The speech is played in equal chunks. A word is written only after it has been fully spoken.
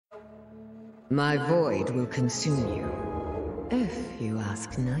My void will consume you, if you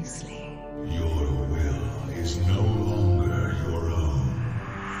ask nicely. Your will is no longer your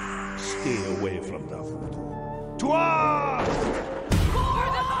own. Stay away from the voodoo. To arms!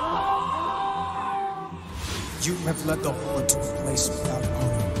 You have led the horde to a place without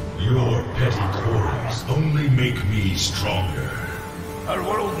honor. Your petty quarrels only make me stronger. Our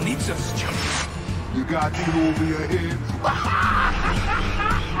world needs us, champion. You got you over your head.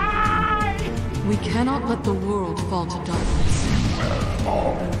 We cannot let the world fall to darkness. We're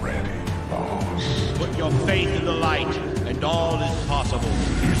already lost. Put your faith in the light, and all is possible.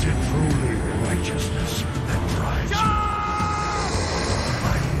 Is it truly righteousness that drives you?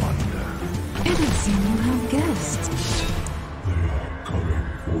 I wonder. It would seem you have guests. They are coming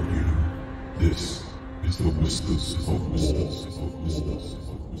for you. This is the Whispers of War.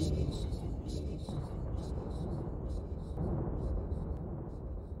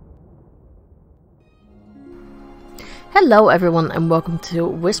 Hello everyone and welcome to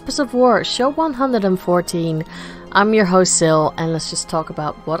Whispers of War, show 114. I'm your host Sil, and let's just talk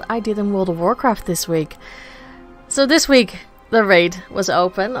about what I did in World of Warcraft this week. So this week the raid was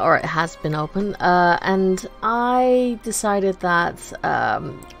open, or it has been open, and I decided that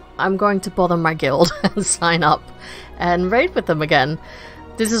I'm going to bother my guild and sign up and raid with them again.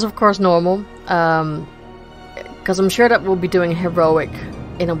 This is of course normal, because I'm sure that we'll be doing heroic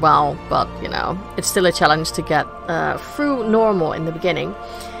in a while, but you know, it's still a challenge to get through normal in the beginning.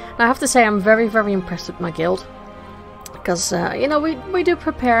 And I have to say I'm very impressed with my guild, because you know, we do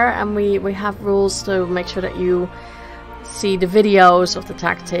prepare, and we have rules to make sure that you see the videos of the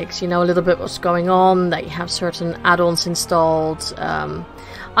tactics, you know a little bit what's going on, that you have certain add-ons installed.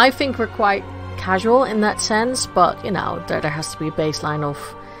 I think we're quite casual in that sense, but you know, there has to be a baseline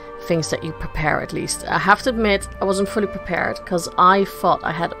of things that you prepare at least. I have to admit, I wasn't fully prepared because I thought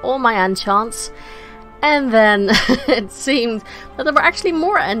I had all my enchants, and then it seemed that there were actually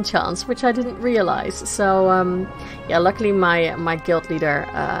more enchants, which I didn't realize. So yeah, luckily my guild leader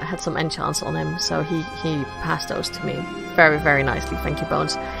had some enchants on him, so he passed those to me very nicely. Thank you,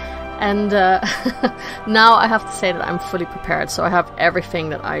 Bones. And now I have to say that I'm fully prepared, so I have everything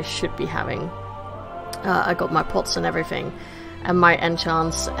that I should be having. I got my pots and everything, and my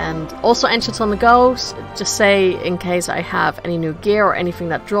enchants, and also enchants on the go. Just say in case I have any new gear or anything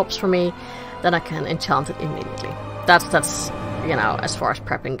that drops for me, then I can enchant it immediately. That's you know, as far as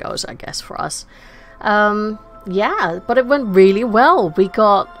prepping goes, I guess, for us. Yeah, but it went really well. We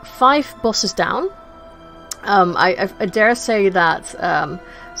got 5 bosses down. I dare say that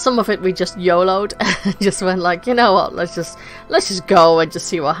some of it we just YOLO'd and just went like, you know what, let's just go and just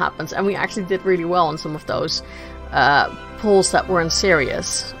see what happens. And we actually did really well on some of those pulls that weren't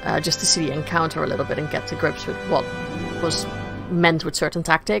serious, just to see the encounter a little bit and get to grips with what was meant with certain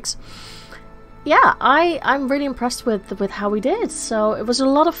tactics. Yeah, I'm really impressed with how we did. So it was a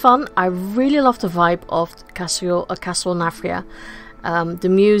lot of fun. I really loved the vibe of Castle Nafria. The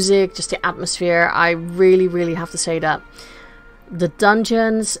music, just the atmosphere. I really have to say that the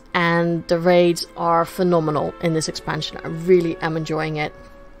dungeons and the raids are phenomenal in this expansion. I really am enjoying it.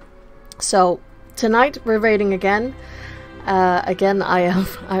 So tonight we're raiding again. Again,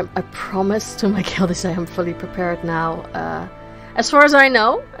 I promise to my guild I am fully prepared now. As far as I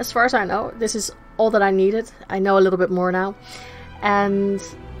know, this is all that I needed. I know a little bit more now, and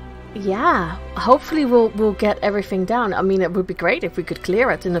yeah, hopefully we'll get everything down. I mean, it would be great if we could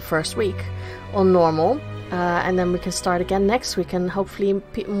clear it in the first week on normal, and then we can start again next week, and hopefully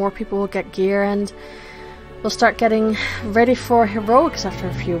more people will get gear, and we'll start getting ready for heroics after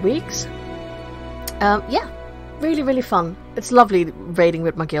a few weeks. Yeah, really fun. It's lovely raiding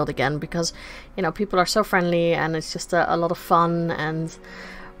with my guild again, because you know, people are so friendly, and it's just a lot of fun, and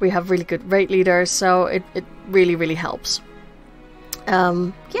we have really good raid leaders, so it really helps.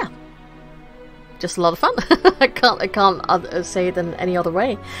 Yeah, just a lot of fun. I can't say it in any other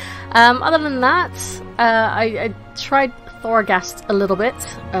way. Other than that, I tried Thorghast a little bit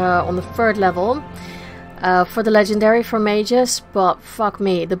on the 3rd level for the legendary for mages, but fuck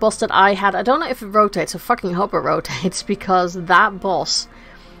me, the boss that I had, I don't know if it rotates. I fucking hope it rotates, because that boss,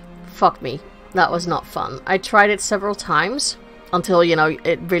 fuck me, that was not fun. I tried it several times until, you know,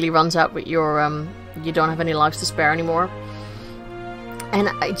 it really runs out with your you don't have any lives to spare anymore. And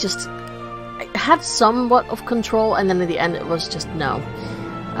I had somewhat of control, and then at the end it was just no.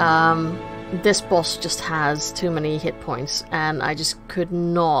 This boss just has too many hit points, and I just could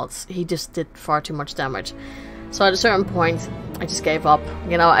not. He just did far too much damage. So at a certain point, I just gave up.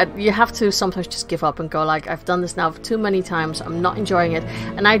 You know, you have to sometimes just give up and go like, I've done this now too many times. I'm not enjoying it,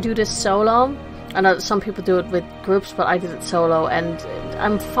 and I do this solo. I know some people do it with groups, but I did it solo, and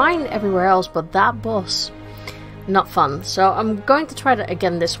I'm fine everywhere else, but that boss, not fun. So I'm going to try that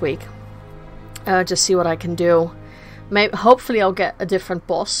again this week. Just see what I can do. Hopefully I'll get a different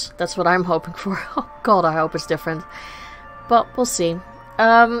boss. That's what I'm hoping for. Oh god, I hope it's different. But we'll see.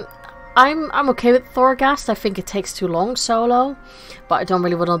 I'm okay with Thorghast. I think it takes too long solo, but I don't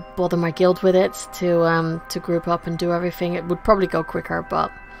really want to bother my guild with it to group up and do everything. It would probably go quicker,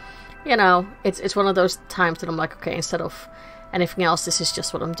 but you know, it's one of those times that I'm like, okay, instead of anything else, this is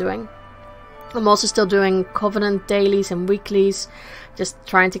just what I'm doing. I'm also still doing Covenant dailies and weeklies, just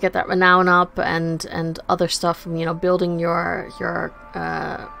trying to get that renown up and other stuff, you know, building your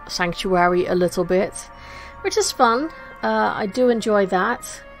sanctuary a little bit, which is fun. I do enjoy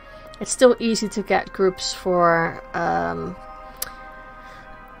that. It's still easy to get groups for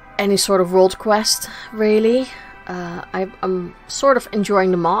any sort of world quest, really. I'm sort of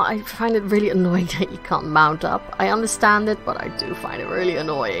enjoying them all. I find it really annoying that you can't mount up. I understand it, but I do find it really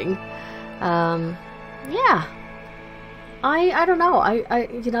annoying. Yeah. I don't know. I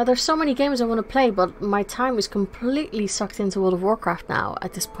you know, there's so many games I want to play, but my time is completely sucked into World of Warcraft now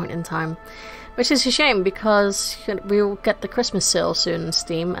at this point in time. Which is a shame, because we'll get the Christmas sale soon in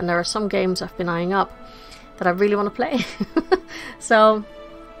Steam, and there are some games I've been eyeing up that I really want to play. So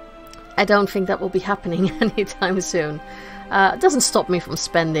I don't think that will be happening anytime soon. It doesn't stop me from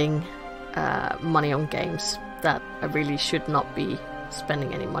spending money on games that I really should not be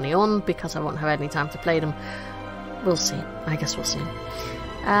spending any money on, because I won't have any time to play them. We'll see. I guess we'll see.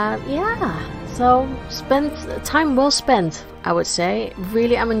 Yeah, so time well spent, I would say.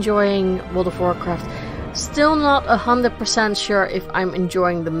 Really, I'm enjoying World of Warcraft. Still not 100% sure if I'm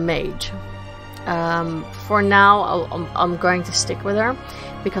enjoying the mage. For now, I'm going to stick with her,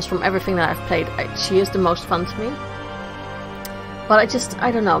 because from everything that I've played, she is the most fun to me. But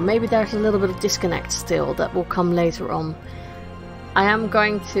I don't know, maybe there's a little bit of disconnect still that will come later on. I am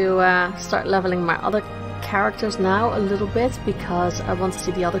going to start leveling my other characters now a little bit, because I want to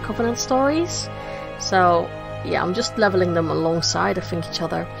see the other Covenant stories. So yeah, I'm just leveling them alongside, I think, each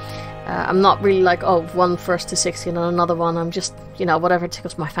other. I'm not really like, oh, one first to 60 and another one. I'm just, you know, whatever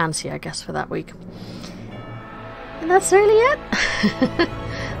tickles my fancy, I guess, for that week. And that's really it.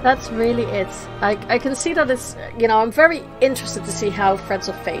 That's really it. I can see that it's, you know, I'm very interested to see how Threads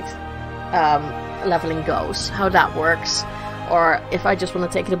of Fate leveling goes, how that works. Or if I just want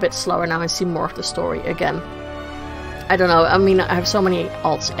to take it a bit slower now and see more of the story again. I don't know. I mean, I have so many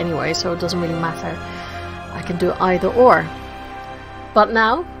alts anyway, so it doesn't really matter. I can do either or. But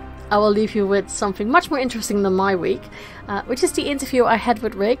now, I will leave you with something much more interesting than my week, which is the interview I had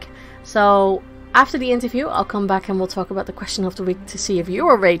with Rick. So, after the interview, I'll come back and we'll talk about the question of the week to see if you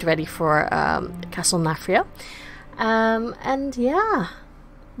are raid ready for Castle Nafria. And yeah,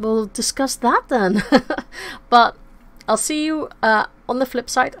 we'll discuss that then. But I'll see you on the flip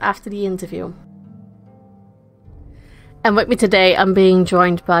side after the interview. And with me today, I'm being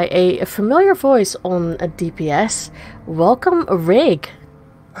joined by a familiar voice on a DPS. Welcome, Rig.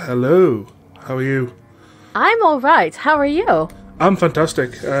 Hello. How are you? I'm alright. How are you? I'm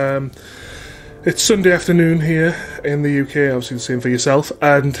fantastic. It's Sunday afternoon here in the UK, obviously the same for yourself,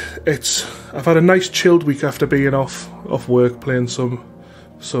 and I've had a nice chilled week after being off work, playing some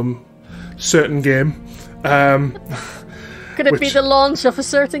certain game. Could it be the launch of a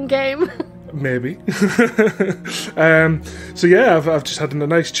certain game? Maybe. So yeah, I've just had a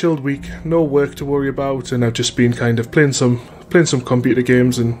nice chilled week, no work to worry about, and I've just been kind of playing some computer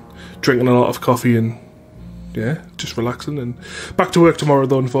games and drinking a lot of coffee and yeah, just relaxing. And back to work tomorrow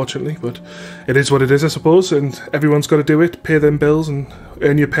though, unfortunately, but it is what it is, I suppose, and everyone's got to do it, pay them bills and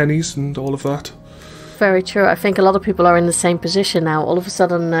earn your pennies and all of that. Very true. I think a lot of people are in the same position now. All of a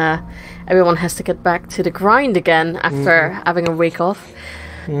sudden, everyone has to get back to the grind again after having a week off.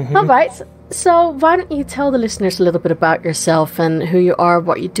 All right. So why don't you tell the listeners a little bit about yourself and who you are,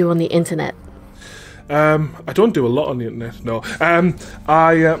 what you do on the internet? I don't do a lot on the internet, no.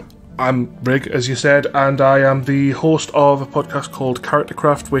 I'm Rig, as you said, and I am the host of a podcast called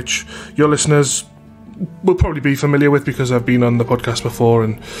Charactercraft, which your listeners will probably be familiar with because I've been on the podcast before,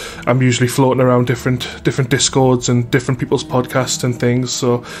 and I'm usually floating around different discords and different people's podcasts and things.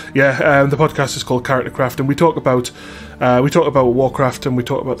 So yeah, the podcast is called Charactercraft, and we talk about Warcraft, and we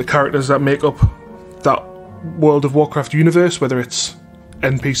talk about the characters that make up that World of Warcraft universe, whether it's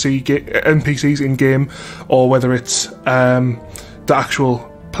NPCs in game or whether it's the actual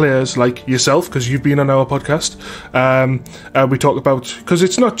players like yourself, because you've been on our podcast. We talk about, because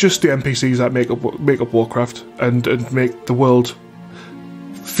it's not just the NPCs that make up Warcraft and make the world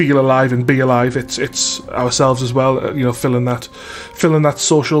feel alive and be alive. It's ourselves as well, filling that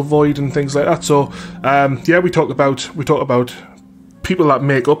social void and things like that. So we talk about people that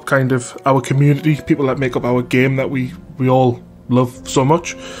make up kind of our community, people that make up our game that we all love so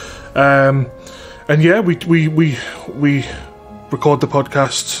much. We record the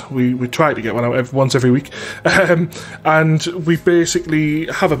podcast. We try to get one out once every week, and we basically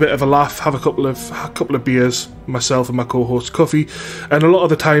have a bit of a laugh, have a couple of beers, myself and my co-host Cuffy, and a lot of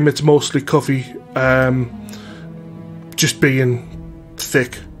the time it's mostly Cuffy just being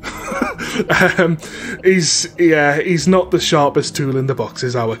thick. He's not the sharpest tool in the box,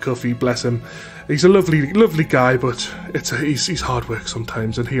 is our Cuffy, bless him. He's a lovely guy, but he's hard work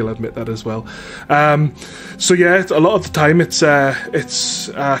sometimes, and he'll admit that as well. A lot of the time it's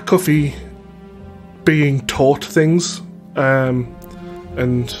Cuffy being taught things,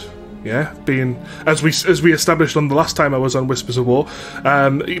 being as we established on the last time I was on Whispers of War,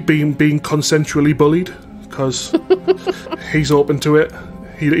 being consensually bullied, because he's open to it.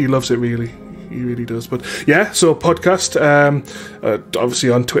 He loves it, really. He really does. But yeah, so podcast, obviously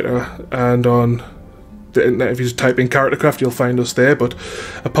on Twitter and on the internet. If you just type in Charactercraft, you'll find us there. But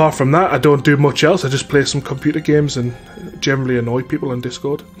apart from that, I don't do much else. I just play some computer games and generally annoy people on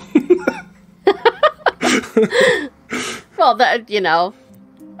Discord. Well, I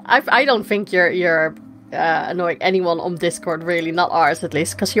don't think you're annoying anyone on Discord, really, not ours at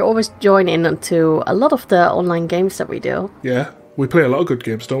least, because you always join in into a lot of the online games that we do. Yeah, we play a lot of good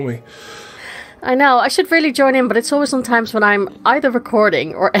games, don't we? I know, I should really join in, but it's always on times when I'm either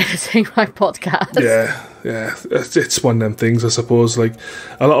recording or editing my podcast. Yeah, it's one of them things, I suppose. Like,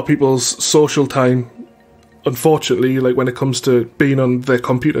 a lot of people's social time, unfortunately, like when it comes to being on their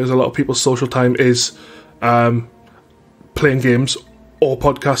computers, a lot of people's social time is playing games or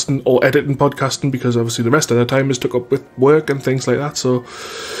podcasting or editing podcasting, because obviously the rest of their time is took up with work and things like that. So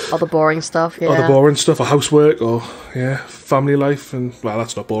all the boring stuff, or housework, or family life, and well,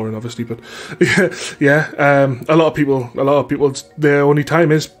 that's not boring obviously, but a lot of people their only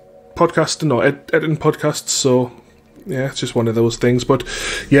time is podcasting or editing podcasts. So yeah, it's just one of those things. But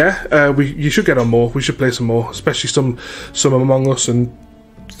you should get on more. We should play some more, especially some Among Us and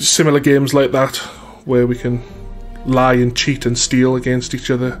similar games like that, where we can lie and cheat and steal against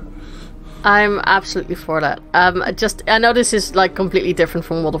each other. I'm absolutely for that. I know this is like completely different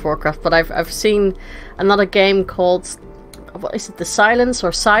from World of Warcraft, but I've seen another game called, what is it, The Silence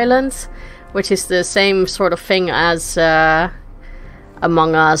or Silence, which is the same sort of thing as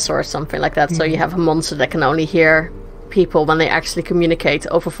Among Us or something like that. So you have a monster that can only hear people when they actually communicate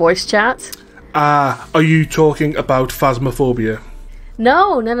over voice chat. Are you talking about Phasmophobia?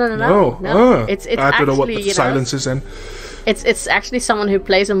 No. It's I don't know what the silence is in. It's actually someone who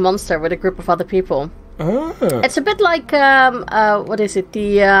plays a monster with a group of other people. It's a bit like what is it?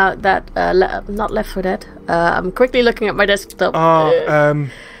 Not Left 4 Dead. I'm quickly looking at my desktop. I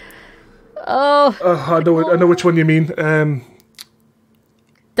know which one you mean.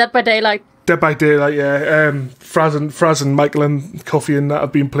 Dead by Daylight. Dead by Daylight, yeah. Fraz and Michael and Coffee and that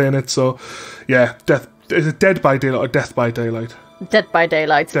have been playing it. So yeah, is it Dead by Daylight or Death by Daylight? Dead by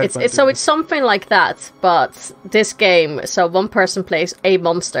Daylight. So it's something like that, but this game, so one person plays a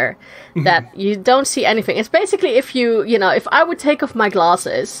monster that you don't see anything. It's basically if I would take off my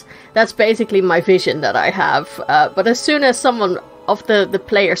glasses, that's basically my vision that I have. But as soon as someone of the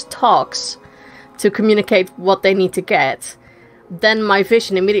players talks to communicate what they need to get, then my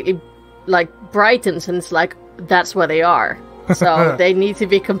vision immediately brightens, and it's like that's where they are. So they need to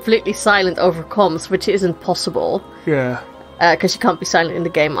be completely silent over comms, which isn't possible. Yeah. Because you can't be silent in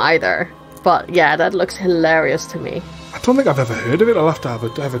the game either. But yeah, that looks hilarious to me. I don't think I've ever heard of it. I'll have to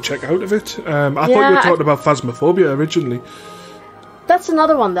have a check out of it. I thought you were talking about Phasmophobia originally. That's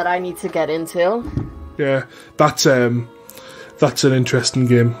another one that I need to get into. Yeah, that's an interesting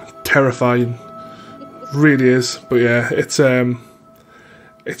game. Terrifying, really is. But yeah, it's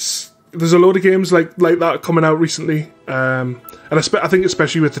there's a load of games like that coming out recently, and I think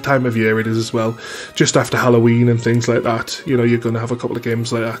especially with the time of year it is as well, just after Halloween and things like that. You're going to have a couple of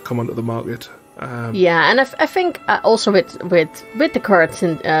games like that come onto the market. And I think also with the current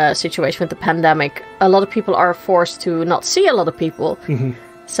situation with the pandemic, a lot of people are forced to not see a lot of people. Mm-hmm.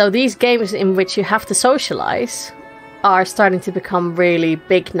 So these games in which you have to socialize are starting to become really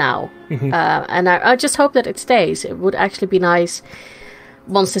big now. Mm-hmm. And I just hope that it stays. It would actually be nice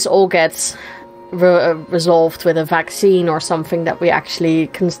once this all gets resolved with a vaccine or something, that we actually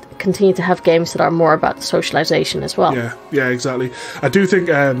continue to have games that are more about socialization as well. Yeah, exactly. I do think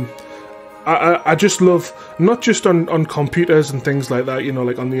I just love, not just on computers and things like that, you know,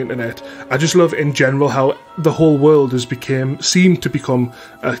 like on the internet. I just love in general how the whole world seemed to become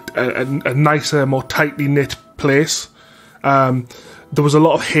a nicer, more tightly knit place. There was a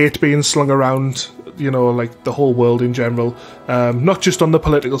lot of hate being slung around, you know, like the whole world in general, not just on the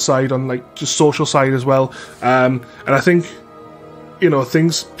political side, on like just social side as well. And I think, you know,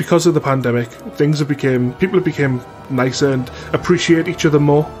 things, because of the pandemic, people have become nicer and appreciate each other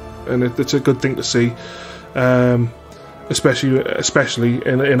more. And it's a good thing to see, especially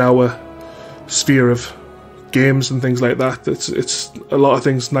in our sphere of games and things like that. It's a lot of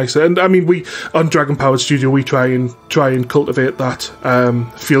things nicer. And I mean, we on Dragon Powered Studio, we try and cultivate that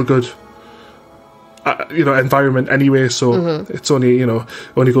feel good, you know, environment anyway. So it's only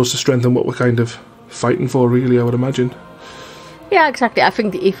goes to strengthen what we're kind of fighting for, really, I would imagine. Yeah, exactly. I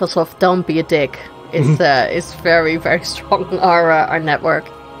think the ethos of "don't be a dick" is very, very strong on our network.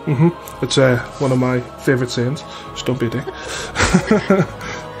 It's one of my favourite sayings. Just don't be a dick.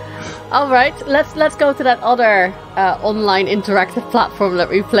 All right, let's go to that other online interactive platform that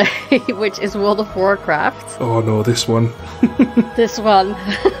we play, which is World of Warcraft. Oh no, this one. This one.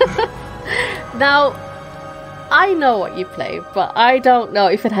 Now, I know what you play, but I don't know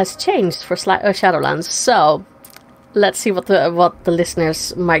if it has changed for Shadowlands. So, let's see what the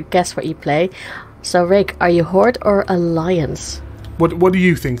listeners might guess what you play. So, Rick, are you Horde or Alliance? What do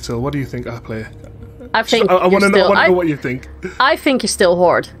you think, Sil? What do you think I play? I think I want to know what you think. I think you're still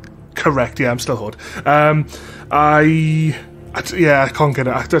Horde. Correct. Yeah, I'm still Horde. I can't get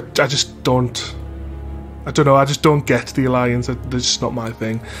it. I just don't. I don't know. I just don't get the Alliance. It's just not my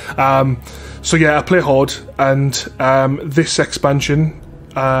thing. So yeah, I play Horde, and this expansion,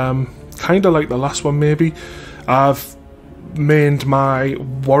 kind of like the last one, maybe. I've mained my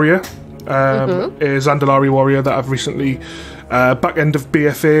warrior, a Zandalari warrior that I've recently. Back end of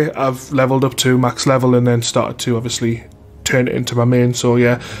BFA, I've leveled up to max level and then started to obviously turn it into my main. So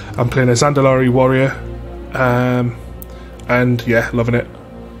yeah, I'm playing a Zandalari warrior, and yeah, loving it.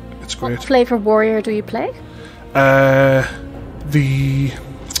 It's great. What flavor warrior do you play? My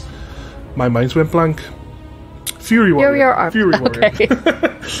mind's went blank. Fury warrior. Fury warrior. Okay.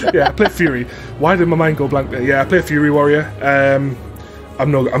 Yeah, I play Fury. Why did my mind go blank there? Yeah, I play Fury warrior.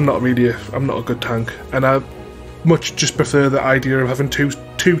 I'm not a good tank, and I much just prefer the idea of having two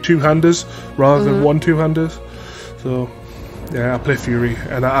two-handers rather than one two-handers. So yeah, I play Fury,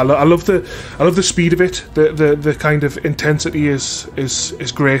 and I love the speed of it. The kind of intensity is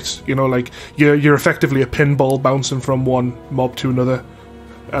great. You know, like you're effectively a pinball bouncing from one mob to another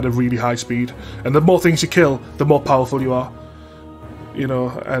at a really high speed, and the more things you kill, the more powerful you are. You know,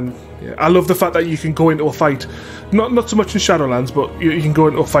 and yeah, I love the fact that you can go into a fight, not so much in Shadowlands, but you can go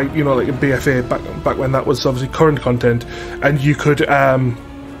into a fight, you know, like in BFA back when that was obviously current content, and you could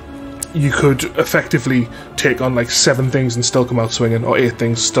effectively take on like 7 things and still come out swinging, or 8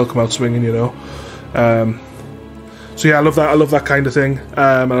 things still come out swinging, you know. So yeah, I love that kind of thing,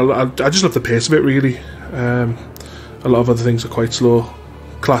 and I just love the pace of it, really. A lot of other things are quite slow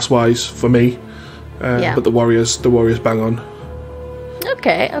class wise for me, but the warriors bang on.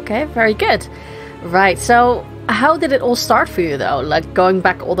 Okay, very good. Right, so how did it all start for you, though? Like, going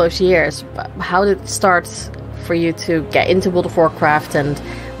back all those years, how did it start for you to get into World of Warcraft, and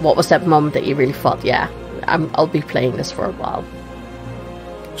what was that moment that you really thought, yeah, I'll be playing this for a while?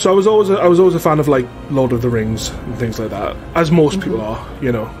 So I was always a fan of like Lord of the Rings and things like that, as most people are,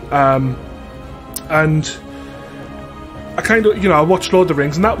 you know. And I kind of, you know, I watched Lord of the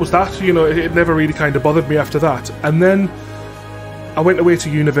Rings, and that was that. You know, it never really kind of bothered me after that. And then I went away to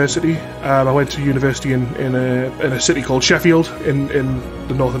university. I went to university in a city called Sheffield in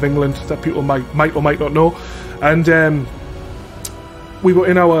the north of England that people might or might not know. And we were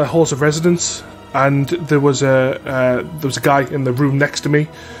in our halls of residence, and there was a guy in the room next to me,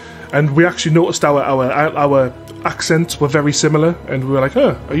 and we actually noticed our accents were very similar, and we were like,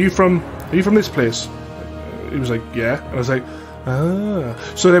 "Oh, are you from this place?" He was like, "Yeah," and I was like, "Ah."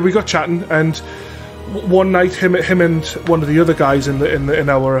 So then we got chatting, and one night, him and one of the other guys in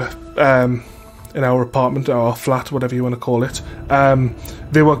our apartment, our flat, whatever you want to call it,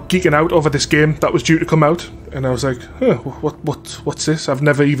 they were geeking out over this game that was due to come out, and I was like, huh, what's this? I've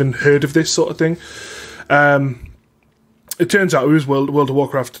never even heard of this sort of thing. It turns out it was World of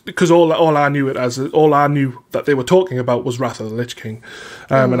Warcraft, because all I knew that they were talking about was Wrath of the Lich King,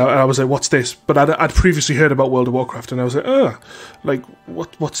 and I was like, what's this? But I'd previously heard about World of Warcraft, and I was like, like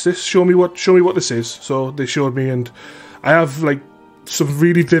what's this? Show me what this is. So they showed me, and I have like some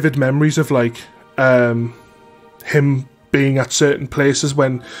really vivid memories of like him being at certain places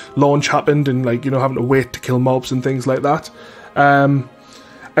when launch happened, and like, you know, having to wait to kill mobs and things like that.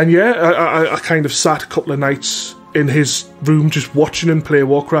 I kind of sat a couple of nights in his room just watching him play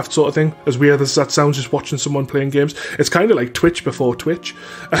Warcraft, sort of thing. As weird as that sounds, just watching someone playing games. It's kind of like Twitch before Twitch.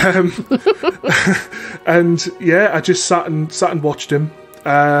 And yeah, I just sat and watched him.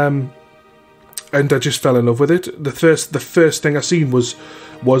 And I just fell in love with it. The first thing I seen was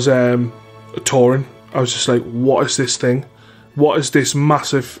Tauren. I was just like, what is this thing? What is this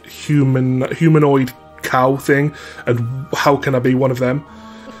massive humanoid cow thing? And how can I be one of them?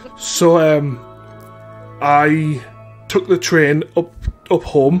 So I took the train up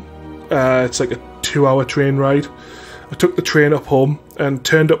home. It's like a 2-hour train ride. I took the train up home and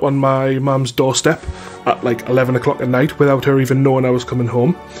turned up on my mum's doorstep at like 11 o'clock at night without her even knowing I was coming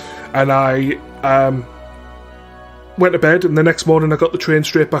home. And I went to bed, and the next morning I got the train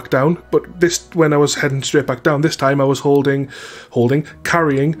straight back down. But when I was heading straight back down, this time I was carrying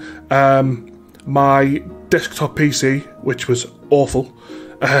my desktop PC, which was awful.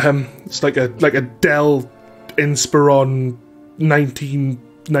 It's like a Dell Inspiron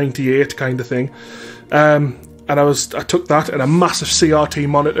 1998 kind of thing. And I took that and a massive CRT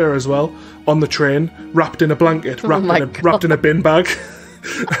monitor as well on the train, wrapped in a blanket, wrapped in a bin bag.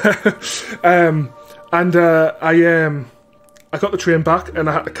 I got the train back, and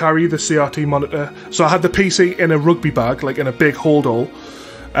I had to carry the CRT monitor. So I had the PC in a rugby bag, like in a big hold-all,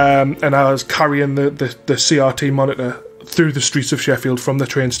 and I was carrying the CRT monitor through the streets of Sheffield from the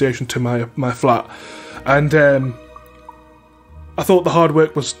train station to my flat. And I thought the hard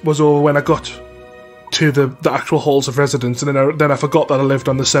work was over when I got to the actual halls of residence, and then I forgot that I lived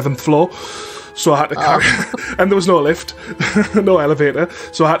on the 7th floor. So I had to carry, and there was no lift, no elevator.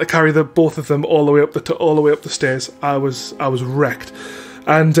 So I had to carry both of them all the way up the stairs. I was wrecked,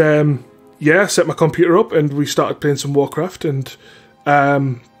 and I set my computer up and we started playing some Warcraft, and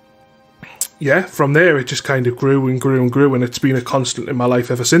from there it just kind of grew and grew and grew, and it's been a constant in my life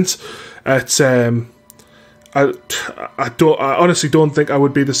ever since. It's I honestly don't think I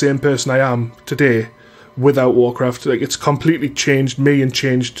would be the same person I am today without Warcraft. Like, it's completely changed me and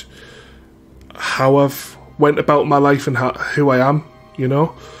changed how I've went about my life and who I am, you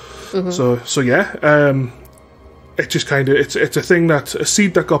know. Mm-hmm. It just kind of it's a thing, that a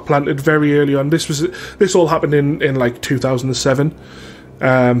seed that got planted very early on. This all happened in like 2007,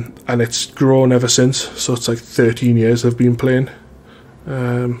 and it's grown ever since. So it's like 13 years I've been playing.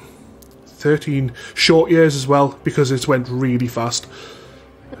 13 short years as well, because it's went really fast.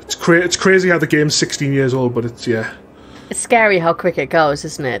 It's crazy how the game's 16 years old, but it's scary how quick it goes,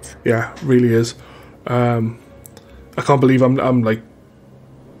 isn't it? Yeah, it really is. I can't believe I'm like,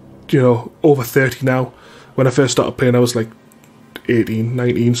 over 30 now. When I first started playing, I was like 18,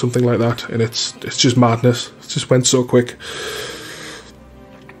 19, something like that, and it's just madness. It just went so quick.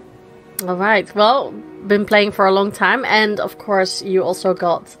 All right. Well, been playing for a long time, and of course you also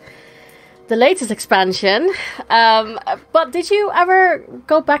got the latest expansion. But did you ever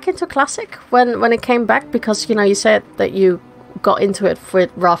go back into Classic when it came back? Because you said that you got into it with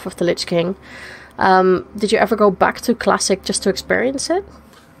Wrath of the Lich King. Did you ever go back to Classic just to experience it?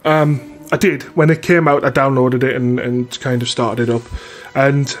 I did. When it came out, I downloaded it and kind of started it up.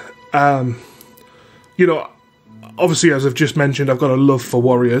 And obviously, as I've just mentioned, I've got a love for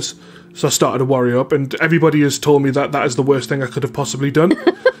warriors. So I started a warrior up, and everybody has told me that is the worst thing I could have possibly done.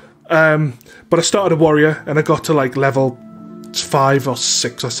 But I started a warrior, and I got to like level 5 or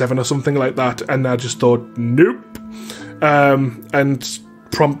 6 or 7 or something like that, and I just thought, nope, and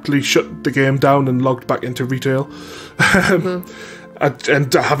promptly shut the game down and logged back into retail.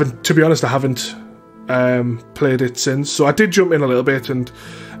 And I haven't, to be honest, played it since. So I did jump in a little bit, and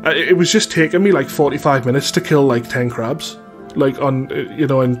it was just taking me like 45 minutes to kill like 10 crabs, like on in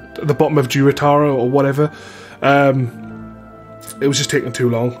the bottom of Duratara or whatever. It was just taking too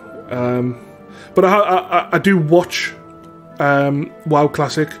long. But I do watch WoW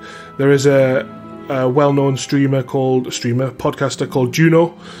Classic. There is a well-known podcaster called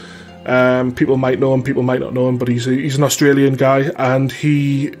Juno. People might know him, people might not know him, but he's an Australian guy, and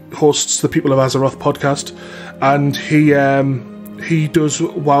he hosts the People of Azeroth podcast, and he does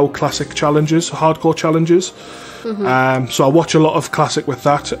WoW Classic challenges, hardcore challenges. Mm-hmm. So I watch a lot of Classic with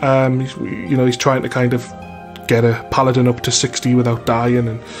that. He's trying to kind of get a paladin up to 60 without dying,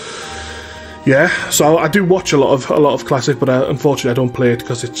 and so I do watch a lot of Classic, but unfortunately I don't play it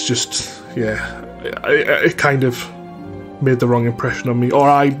because it's just it kind of made the wrong impression on me, or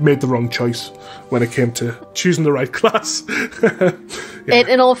I made the wrong choice when it came to choosing the right class.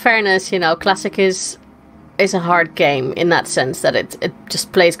 In all fairness, Classic is a hard game in that sense that it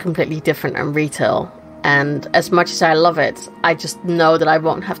just plays completely different in retail. And as much as I love it, I just know that I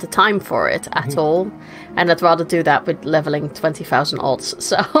won't have the time for it at all. And I'd rather do that with leveling 20,000 odds.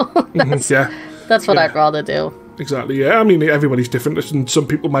 So that's what I'd rather do. Exactly, yeah. I mean, everybody's different. And some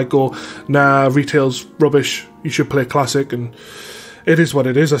people might go, nah, retail's rubbish. You should play classic. And it is what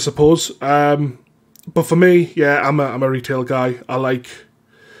it is, I suppose. But for me, yeah, I'm a retail guy. I like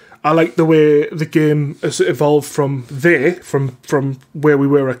the way the game has evolved from where we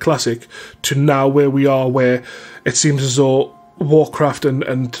were at Classic to now where we are, where it seems as though Warcraft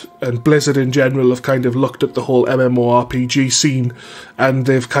and Blizzard in general have kind of looked at the whole MMORPG scene, and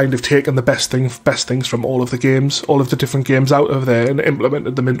they've kind of taken the best things from all of the games, all of the different games out of there, and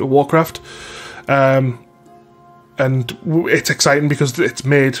implemented them into Warcraft. And it's exciting because it's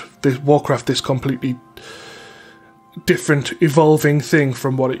made the Warcraft this completely different, evolving thing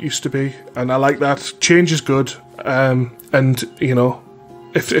from what it used to be, and I like that. Change is good, and you know,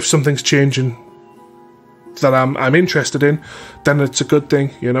 if something's changing that I'm interested in, then it's a good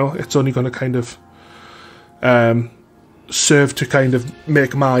thing. You know, it's only going to kind of serve to kind of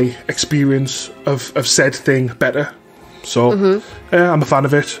make my experience of said thing better. So yeah, I'm a fan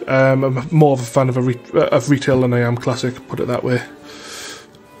of it. I'm more of a fan of retail than I am classic, put it that way.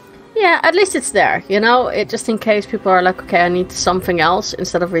 Yeah, at least it's there, you know? It just in case people are like, okay, I need something else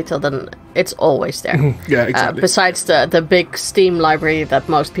instead of retail, then it's always there. Yeah, exactly. Besides the big Steam library that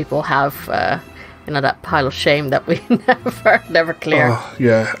most people have, you know, that pile of shame that we never clear. Oh,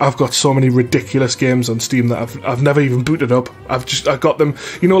 yeah, I've got so many ridiculous games on Steam that I've never even booted up. I got them,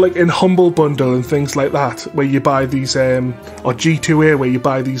 you know, like in Humble Bundle and things like that, where you buy these, or G2A, where you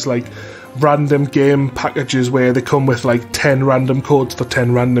buy these, like, random game packages where they come with like 10 random codes for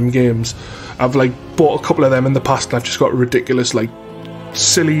 10 random games. I've like bought a couple of them in the past, and I've just got ridiculous, like,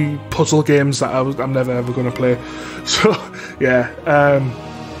 silly puzzle games that I'm never ever going to play. So yeah,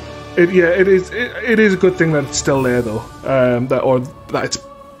 it is a good thing that it's still there though, that it's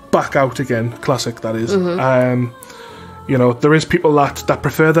back out again, classic that is. You know, there is people that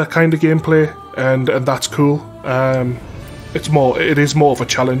prefer that kind of gameplay, and that's cool. It is more of a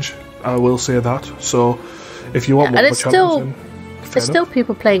challenge, I will say that. So if you want more of a challenge, there's still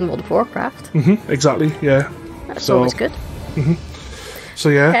people playing World of Warcraft. Exactly, yeah. That's always good. So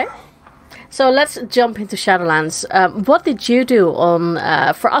yeah. Okay. So let's jump into Shadowlands. What did you do on...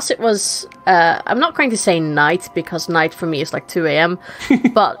 for us it was... I'm not going to say night, because night for me is like 2 a.m.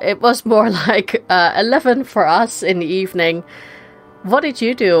 But it was more like 11 for us in the evening. What did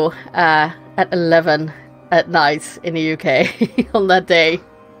you do at 11 at night in the UK on that day?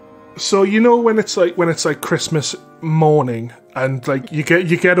 So you know when it's like Christmas morning, and like you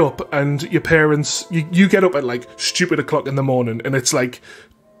get up, and your parents you get up at like stupid o'clock in the morning, and it's like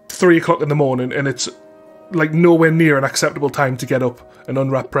 3 o'clock in the morning, and it's like nowhere near an acceptable time to get up and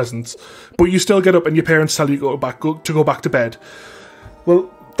unwrap presents, but you still get up, and your parents tell you to go back to bed. Well,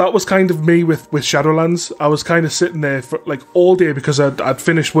 that was kind of me with Shadowlands. I was kind of sitting there for like all day, because I'd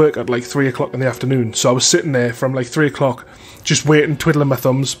finished work at like 3 o'clock in the afternoon, so I was sitting there from like 3 o'clock just waiting, twiddling my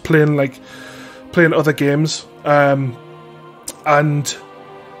thumbs, playing other games, and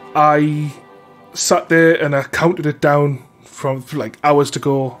I sat there and I counted it down from like hours to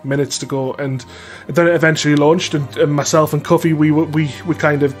go, minutes to go, and then it eventually launched, and myself and Cuffy, we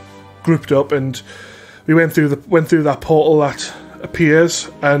kind of grouped up, and we went through that portal that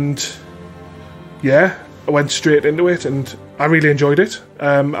appears, and yeah, I went straight into it, and I really enjoyed it.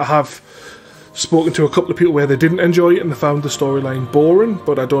 I have spoken to a couple of people where they didn't enjoy it and they found the storyline boring,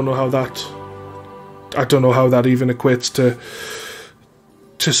 but I don't know how that even equates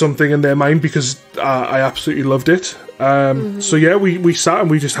to something in their mind, because I absolutely loved it. So yeah, we sat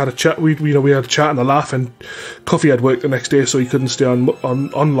and we just had a chat. We had a chat and a laugh, and Cuffy had work the next day, so he couldn't stay on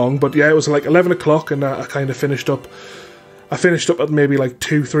long. But yeah, it was like 11 o'clock, and I kind of finished up. I finished up at maybe like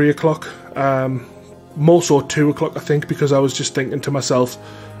 2-3 o'clock. More so 2 o'clock, I think, because I was just thinking to myself,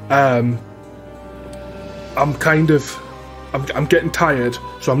 I'm getting tired,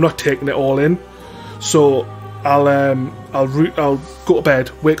 so I'm not taking it all in. So I'll go to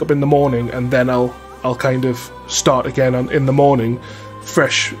bed, wake up in the morning, and then I'll kind of start again in the morning,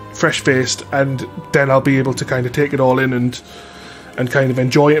 fresh faced, and then I'll be able to kind of take it all in and kind of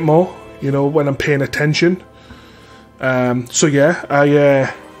enjoy it more, you know, when I'm paying attention. So yeah,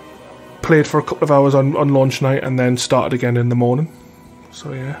 I played for a couple of hours on launch night, and then started again in the morning.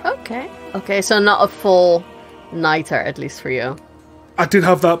 So yeah. Okay, so not a full nighter, at least for you. I did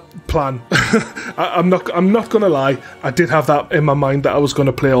have that plan. I'm not gonna lie. I did have that in my mind that I was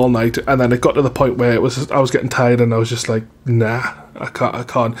gonna play all night, and then it got to the point where I was getting tired, and I was just like, nah, I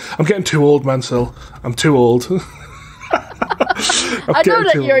can't. I'm getting too old, man. Still, I'm too old. I know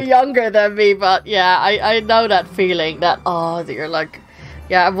that you're younger than me, but yeah, I know that feeling that, that you're like,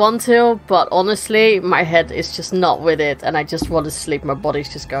 yeah, I want to, but honestly, my head is just not with it, and I just want to sleep. My body's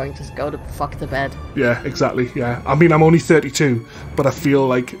just going to go to fuck to bed. Yeah, exactly, yeah. I mean, I'm only 32, but I feel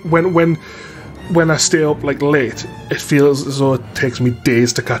like when I stay up, like, late, it feels as though it takes me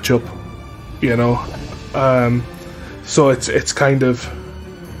days to catch up, you know? So it's kind of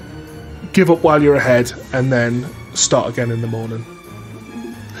give up while you're ahead, and then start again in the morning.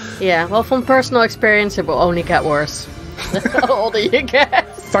 Yeah, well, from personal experience, it will only get worse. The older you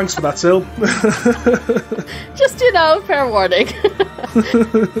get. Thanks for that, Sil. Just, fair warning.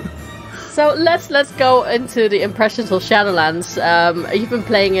 So let's go into the impressions of Shadowlands. You've been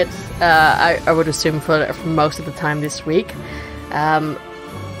playing it, I would assume, for most of the time this week.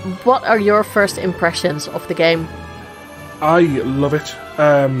 What are your first impressions of the game? I love it.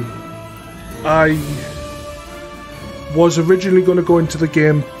 I was originally going to go into the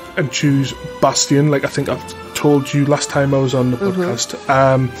game and choose Bastion, like I think I've told you last time I was on the podcast.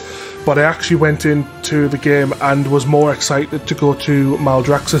 But I actually went into the game and was more excited to go to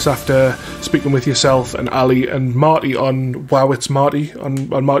Maldraxxus after speaking with yourself and Ali and Marty on Wow It's Marty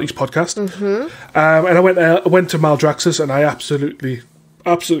on Marty's podcast. And I went to Maldraxxus and I absolutely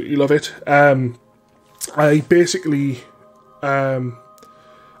love it. I basically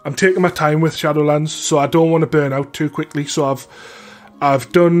I'm taking my time with Shadowlands, so I don't want to burn out too quickly. So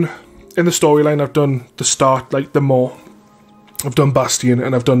I've done, in the storyline, I've done the start, like the Maw. I've done Bastion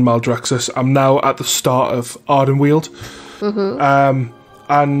and I've done Maldraxxus. I'm now at the start of Ardenweald.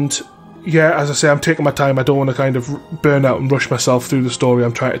 And yeah, as I say, I'm taking my time. I don't want to kind of burn out and rush myself through the story.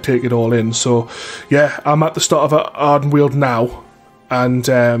 I'm trying to take it all in. So yeah, I'm at the start of Ardenweald now. And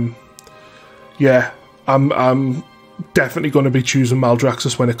yeah, I'm definitely going to be choosing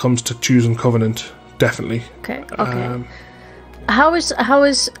Maldraxxus when it comes to choosing Covenant. Definitely. Okay. How is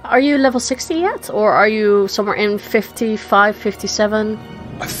are you level 60 yet, or are you somewhere in 55, 57?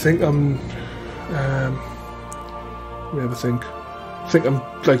 I think I'm let me have a think. I think I'm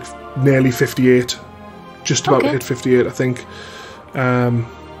like nearly 58. Just about to hit 58, I think.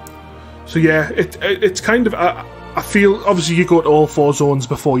 So yeah, it's kind of I feel obviously you go to all 4 zones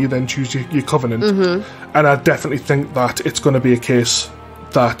before you then choose your Covenant. And I definitely think that it's going to be a case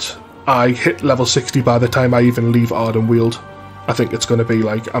that I hit level 60 by the time I even leave Ardenweald. I think it's going to be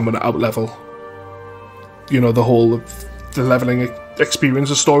like I'm going to outlevel, the whole of the leveling experience,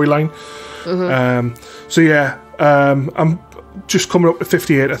 the storyline. So yeah, I'm just coming up to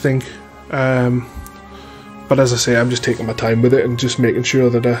 58, I think. But as I say, I'm just taking my time with it and just making sure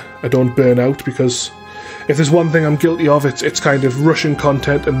that I don't burn out, because if there's one thing I'm guilty of, it's kind of rushing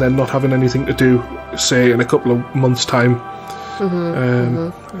content and then not having anything to do, say, in a couple of months' time,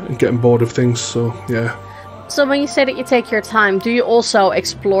 and getting bored of things. So yeah. So when you say that you take your time, do you also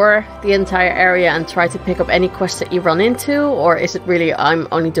explore the entire area and try to pick up any quests that you run into, or is it really I'm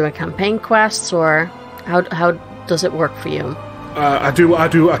only doing campaign quests, or how does it work for you? I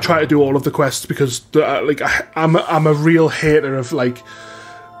try to do all of the quests, because I'm a real hater of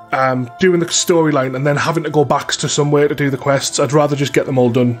doing the storyline and then having to go back to somewhere to do the quests. I'd rather just get them all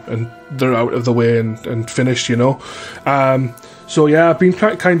done and they're out of the way and finished, So yeah, I've been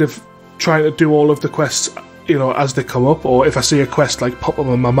kind of trying to do all of the quests, as they come up, or if I see a quest pop up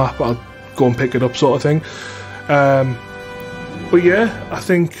on my map, I'll go and pick it up, sort of thing. But yeah, I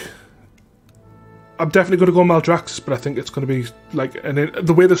think I'm definitely going to go Maldraxxus, but I think it's going to be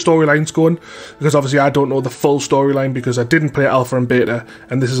the way the storyline's going, because obviously I don't know the full storyline because I didn't play Alpha and Beta,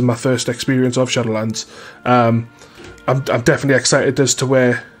 and this is my first experience of Shadowlands. I'm definitely excited as to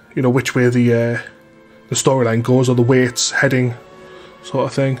where, which way the storyline goes, or the way it's heading, sort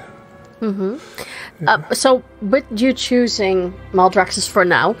of thing. So with you choosing Maldraxxus for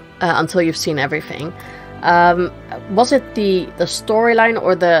now, until you've seen everything, was it the storyline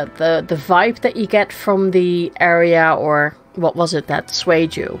or the vibe that you get from the area, or what was it that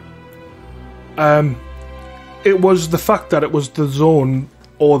swayed you? It was the fact that it was the zone,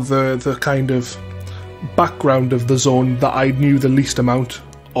 or the kind of background of the zone that I knew the least amount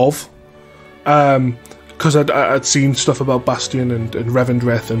of. Because I'd seen stuff about Bastion and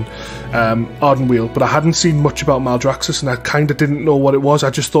Revendreth and Ardenweald, but I hadn't seen much about Maldraxxus, and I kind of didn't know what it was. I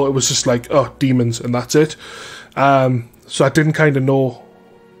just thought it was just demons and that's it. So I didn't kind of know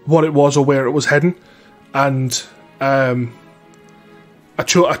what it was or where it was heading, and I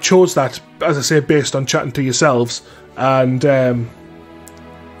chose that, as I say, based on chatting to yourselves, and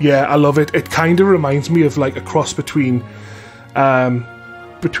yeah, I love it. It kind of reminds me of a cross between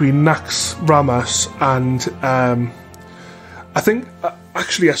Nax Ramas and I think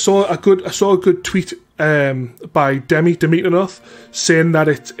actually I saw a good tweet by Demi Demeternoth, saying that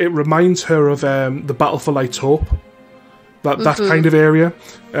it reminds her of the Battle for Light's Hope, that kind of area,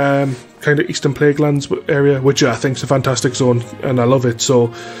 kind of Eastern Plaguelands area, which I think is a fantastic zone, and I love it.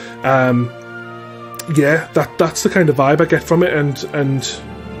 So, yeah, that's the kind of vibe I get from it, and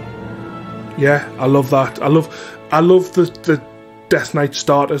yeah, I love that. I love the Death Knight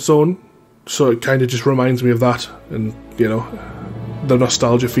starter zone, so it kind of just reminds me of that, and you know, the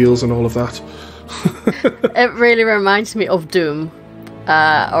nostalgia feels and all of that. It really reminds me of Doom,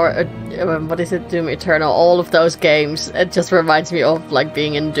 what is it, Doom Eternal? All of those games. It just reminds me of like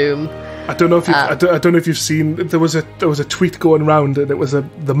being in Doom. I don't know if I don't know if you've seen. There was a tweet going around, and it was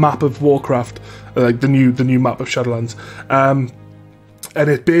the map of Warcraft, like the new map of Shadowlands, and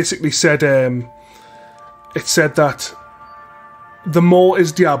it basically said that the Maw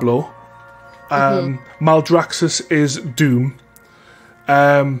is Diablo, Maldraxxus is Doom.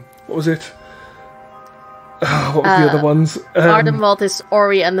 What was it? What were the other ones? Ardenwald is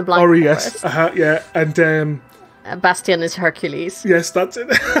Ori and the Blind Forest. Yes, yeah, and Bastion is Hercules. yes, that's it.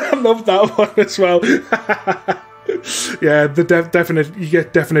 I love that one as well. Yeah, the definite, you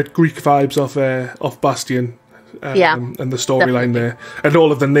get definite Greek vibes off Bastion, and the storyline there, and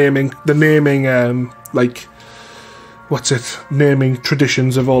all of the naming, like, what's it? Naming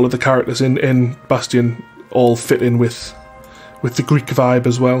traditions of all of the characters in Bastion all fit in with the Greek vibe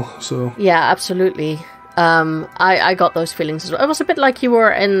as well. So yeah, absolutely. I got those feelings as well. It was a bit like you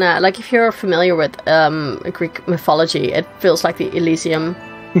were in, like if you're familiar with Greek mythology, it feels like the Elysium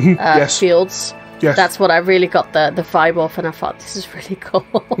yes. fields. Yes. That's what I really got the vibe of, and I thought, this is really cool.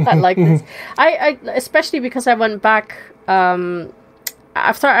 I like this. I especially because I went back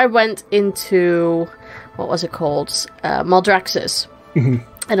after I went into, what was it called? Maldraxxus, and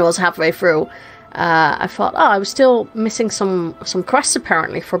it was halfway through. I thought, I was still missing some quests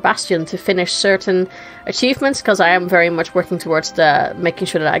apparently for Bastion to finish certain achievements, because I am very much working towards making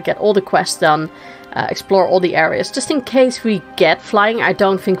sure that I get all the quests done, explore all the areas, just in case we get flying. I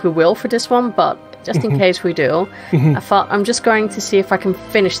don't think we will for this one, but just in case we do, I thought I'm just going to see if I can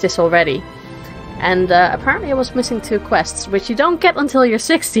finish this already. And apparently I was missing 2 quests, which you don't get until you're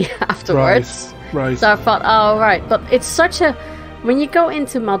 60 afterwards. Right. So I thought, oh right, but it's such a... When you go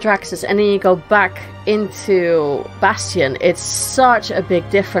into Maldraxxus and then you go back into Bastion, it's such a big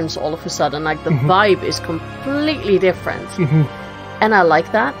difference all of a sudden. Like, the vibe is completely different. And I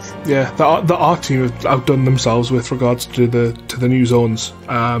like that. Yeah, the art team have outdone themselves with regards to the new zones.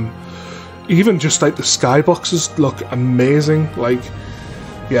 Even just like the skyboxes look amazing. Like,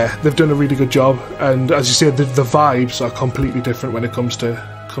 yeah, they've done a really good job. And as you said, the vibes are completely different when it comes to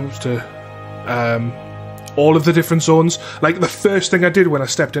all of the different zones. Like, the first thing I did when I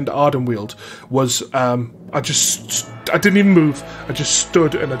stepped into Ardenweald was I didn't even move. I just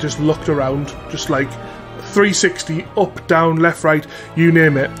stood and I just looked around, just like 360, up, down, left, right, you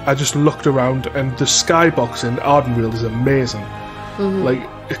name it. I just looked around, and the skybox in Ardenweald is amazing. Like,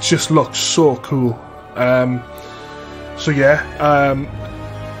 it just looks so cool. So yeah,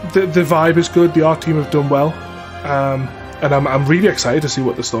 the vibe is good. The art team have done well, and I'm really excited to see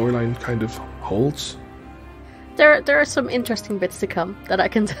what the storyline kind of holds. There are some interesting bits to come that I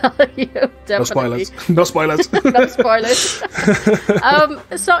can tell you. Definitely. No spoilers. No spoilers.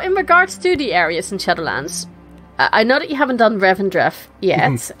 So in regards to the areas in Shadowlands, I know that you haven't done Revendreth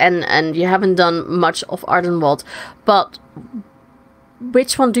yet, and you haven't done much of Ardenwald, but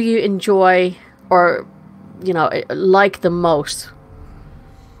which one do you enjoy, or like the most?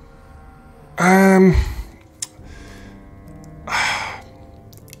 I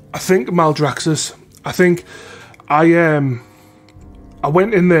think Maldraxxus. I think I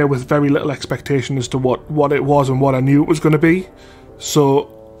went in there with very little expectation as to what it was and what I knew it was going to be, so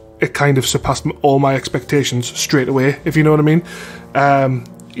it kind of surpassed all my expectations straight away, if you know what I mean.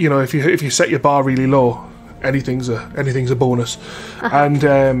 If you set your bar really low, anything's a bonus. And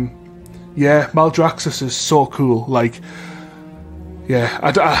yeah, Maldraxxus is so cool. Like, yeah,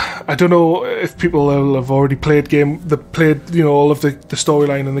 I don't know if people have already played all of the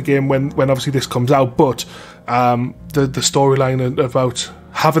storyline in the game when obviously this comes out, but the storyline about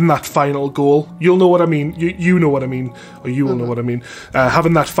having that final goal, you'll know what I mean, you know what I mean, or you will know what I mean,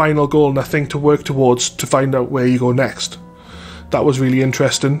 having that final goal and a thing to work towards to find out where you go next. That was really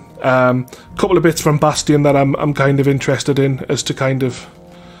interesting. Couple of bits from Bastion that I'm kind of interested in as to kind of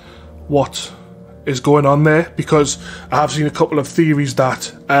what is going on there, because I have seen a couple of theories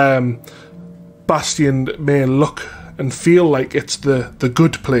that Bastion may look and feel like it's the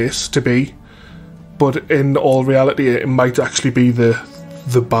good place to be, but in all reality it might actually be the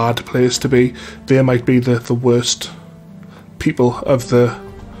bad place to be. They might be the worst people of the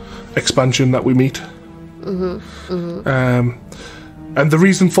expansion that we meet. And the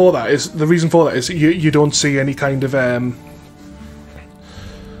reason for that is you don't see any kind of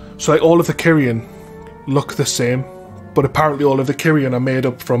so like all of the Kyrian look the same, but apparently all of the Kyrian are made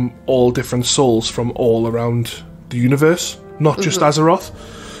up from all different souls from all around the universe, not just Azeroth.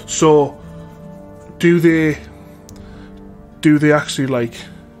 So do they actually like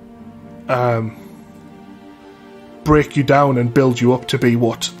break you down and build you up to be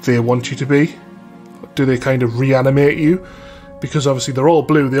what they want you to be? Do they kind of reanimate you? Because obviously they're all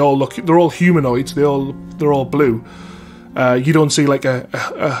blue. They're all humanoids. They're all blue. You don't see like a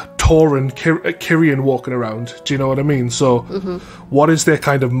Tauren Kyrian walking around. Do you know what I mean? So, what is their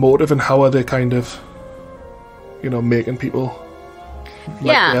kind of motive, and how are they kind of, making people?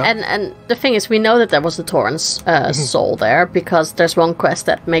 And the thing is, we know that there was a Tauren soul there, because there's one quest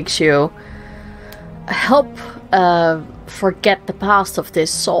that makes you help forget the past of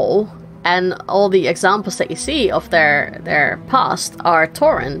this soul. And all the examples that you see of their past are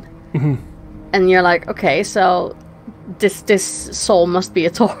Tauren. And you're like, okay, so this soul must be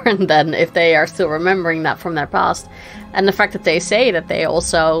a Tauren then, if they are still remembering that from their past. And the fact that they say that they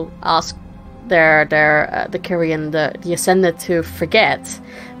also ask the Kyrian, the Ascended, to forget,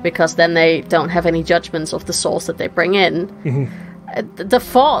 because then they don't have any judgments of the souls that they bring in. The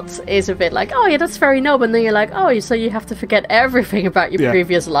thought is a bit like, oh yeah, that's very noble. And then you're like, oh, so you have to forget everything about your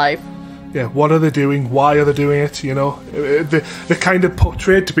previous life. Yeah, what are they doing? Why are they doing it? They're kind of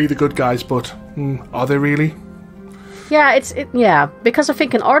portrayed to be the good guys, but are they really? Yeah, because I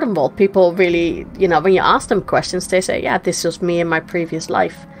think in Ardenvold, people really, when you ask them questions, they say, yeah, this was me in my previous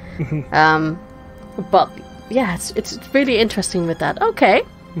life. But yeah, it's really interesting with that. Okay.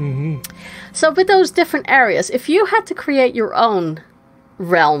 So with those different areas, if you had to create your own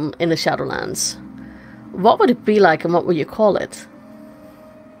realm in the Shadowlands, what would it be like, and what would you call it?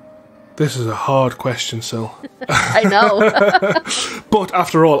 This is a hard question, Sil. I know. But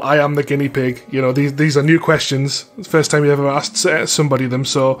after all, I am the guinea pig. These are new questions. It's the first time you ever asked somebody them,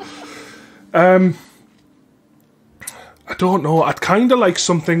 so... I don't know. I'd kind of like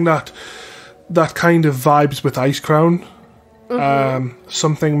something that kind of vibes with Icecrown.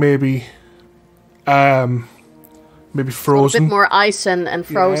 Something maybe frozen. A bit more ice and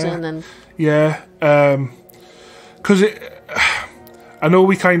frozen. Yeah. Because I know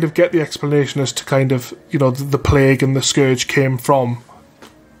we kind of get the explanation as to kind of, the plague and the scourge came from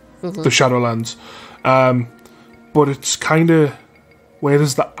the Shadowlands. But it's kind of, where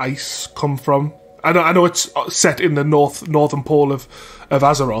does the ice come from? I know it's set in the northern pole of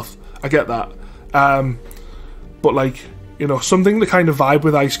Azeroth. I get that. But like, something to kind of vibe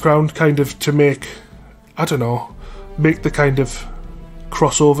with Icecrown, kind of to make, I don't know, make the kind of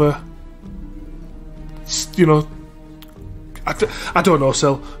crossover, I don't know,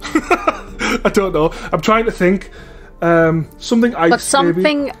 Sil. I don't know. I'm trying to think. Something ice, but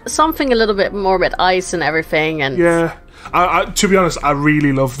something a little bit more with ice and everything. And yeah, I to be honest, I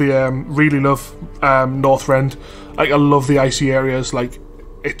really love the Northrend. Like, I love the icy areas. Like,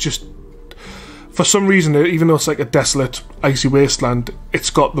 it just, for some reason, even though it's like a desolate, icy wasteland,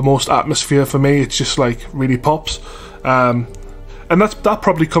 it's got the most atmosphere for me. It's just like really pops. And that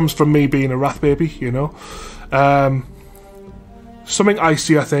probably comes from me being a Wrath baby, Something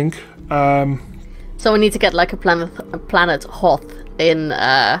icy, I think. So we need to get like a planet Hoth in.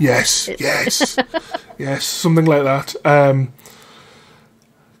 Yes, something like that.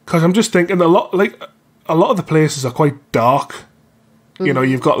 Because I'm just thinking a lot of the places are quite dark.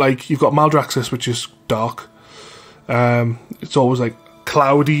 You've got Maldraxxus, which is dark. It's always like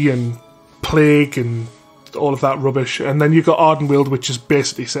cloudy and plague and all of that rubbish. And then you've got Ardenweald, which is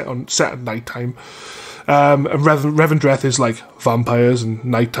basically set at night time. And Revendreth is like vampires and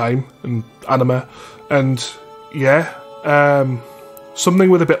nighttime and anima, and something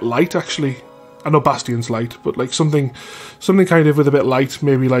with a bit light, actually. I know Bastion's light, but like something kind of with a bit light,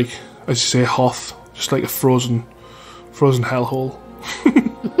 maybe like, as you say, Hoth, just like a frozen hellhole.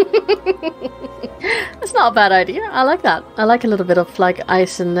 That's not a bad idea. I like that. I like a little bit of like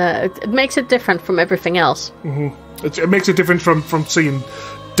ice, and it makes it different from everything else. It makes it different from seeing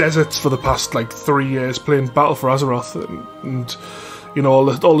deserts for the past like 3 years playing Battle for Azeroth and all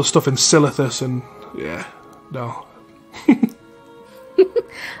the stuff in Silithus, and no.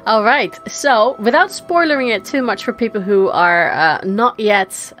 All right, so without spoiling it too much for people who are not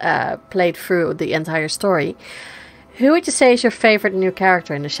yet played through the entire story, who would you say is your favorite new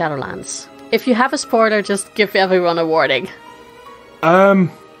character in the Shadowlands? If you have a spoiler, just give everyone a warning. To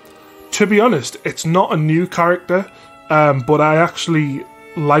be honest, it's not a new character, but I actually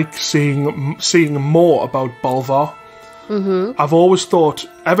like seeing more about Bolvar. I've always thought,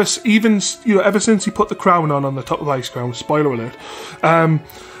 ever since he put the crown on the top of Ice Crown, spoiler alert,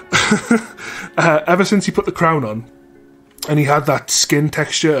 ever since he put the crown on, and he had that skin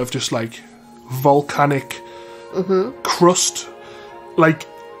texture of just like volcanic crust, like,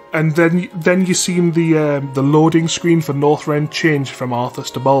 and then you seen the loading screen for Northrend change from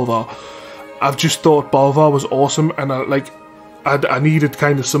Arthas to Bolvar. I've just thought Bolvar was awesome, and I needed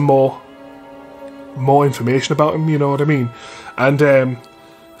kind of some more information about him, you know what I mean? And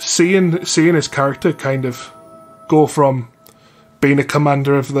seeing his character kind of go from being a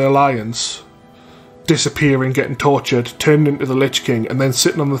commander of the Alliance, disappearing, getting tortured, turning into the Lich King, and then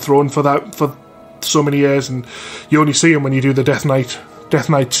sitting on the throne for so many years, and you only see him when you do the Death Knight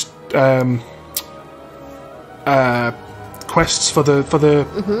quests for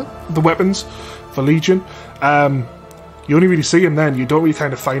the weapons for Legion. You only really see him then. You don't really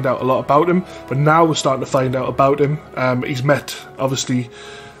kind of find out a lot about him, but now we're starting to find out about him. He's met, obviously,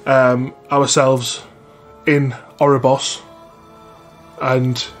 ourselves in Oribos,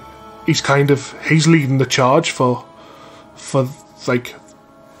 and he's leading the charge for like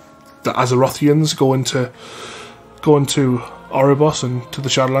the Azerothians going to Oribos and to the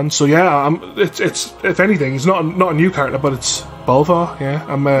Shadowlands. So yeah, it's if anything, he's not a new character, but it's Bolvar. Yeah,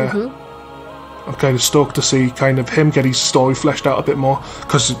 I'm kind of stoked to see kind of him get his story fleshed out a bit more,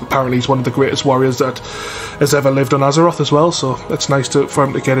 because apparently he's one of the greatest warriors that has ever lived on Azeroth as well. So it's nice for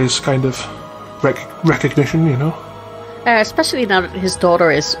him to get his kind of recognition, you know. Especially now that his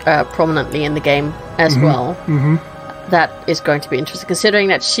daughter is prominently in the game as well. That is going to be interesting, considering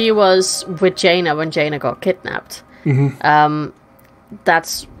that she was with Jaina when Jaina got kidnapped.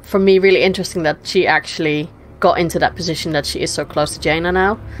 That's, for me, really interesting that she actually got into that position, that she is so close to Jaina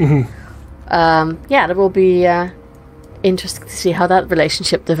now. Yeah, that will be interesting to see how that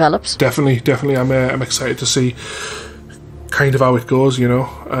relationship develops. Definitely. I'm excited to see kind of how it goes, you know.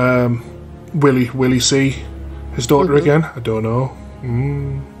 Will he see his daughter again? I don't know.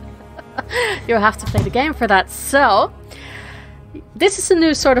 You'll have to play the game for that. So, this is a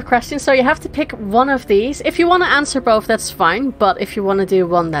new sort of question, so you have to pick one of these. If you want to answer both, that's fine, but if you want to do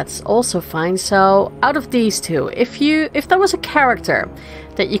one, that's also fine. So, out of these two, if there was a character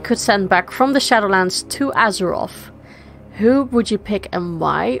that you could send back from the Shadowlands to Azeroth, who would you pick and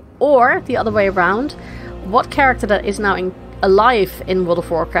why? Or, the other way around, what character that is now alive in World of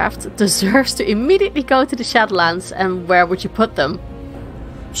Warcraft deserves to immediately go to the Shadowlands, and where would you put them?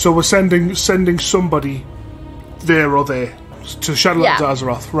 So we're sending somebody there or there to Shadowlands to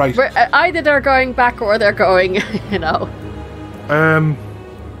Azeroth, right? Either they're going back or they're going, you know.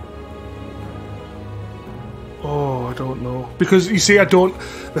 Oh, I don't know, because you see,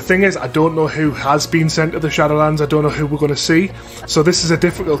 the thing is, I don't know who has been sent to the Shadowlands. I don't know who we're going to see. So this is a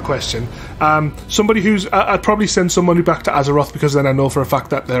difficult question. Somebody I'd probably send somebody back to Azeroth, because then I know for a fact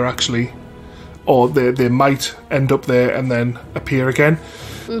that they're actually, or they might end up there and then appear again.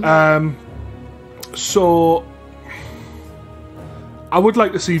 So I would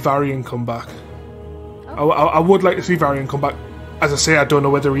like to see Varian come back. I would like to see Varian come back. As I say, I don't know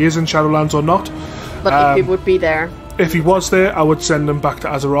whether he is in Shadowlands or not. But if he would be there. If he was there, I would send him back to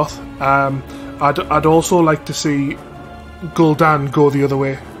Azeroth. I'd also like to see Gul'dan go the other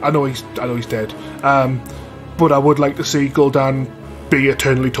way. I know he's dead. But I would like to see Gul'dan be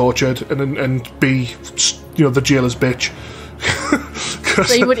eternally tortured and be, you know, the jailer's bitch.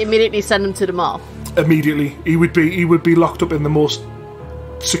 So you would immediately send him to the Maw? Immediately. He would be locked up in the most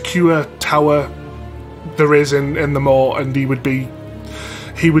secure tower there is in the Maw, and he would be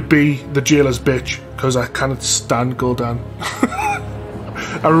the jailer's bitch, because I cannot stand Gul'dan.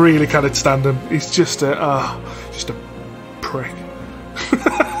 I really cannot stand him. He's just a prick.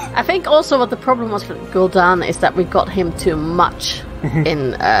 I think also what the problem was with Gul'dan is that we got him too much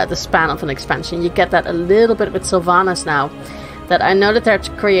in the span of an expansion. You get that a little bit with Sylvanas now, that I know that they're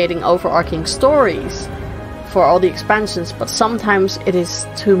creating overarching stories for all the expansions, but sometimes it is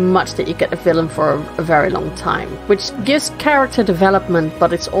too much that you get a villain for a very long time, which gives character development,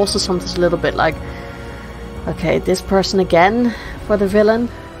 but it's also sometimes a little bit like, okay, this person again for the villain.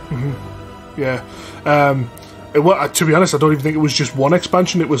 Yeah. To be honest, I don't even think it was just one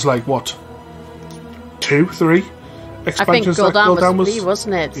expansion. It was like, what, 2, 3 expansions? I think Gul'dan was 3,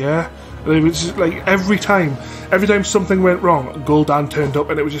 wasn't it? Yeah. It was just like every time something went wrong, Gul'dan turned up,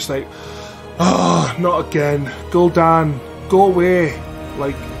 and it was just like, oh, not again. Gul'dan, go away.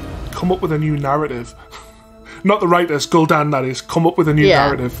 Like, come up with a new narrative. Not the writers, Gul'dan, that is. Come up with a new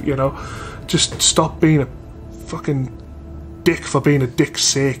narrative, you know. Just stop being a fucking dick for being a dick's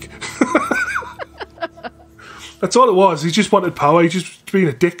sake. That's all it was. He just wanted power. He just being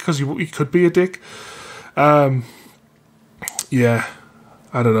a dick because he could be a dick. Yeah,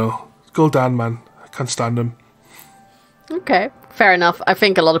 I don't know. Gul'dan, man, I can't stand him. Okay, fair enough. I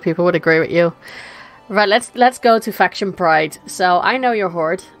think a lot of people would agree with you. Right, let's go to faction pride. So I know you're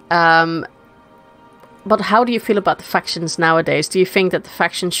Horde, but how do you feel about the factions nowadays? Do you think that the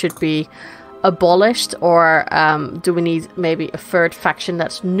factions should be abolished, or do we need maybe a third faction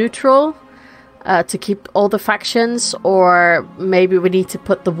that's neutral to keep all the factions, or maybe we need to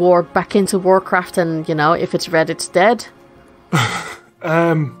put the war back into Warcraft and, you know, if it's red, it's dead?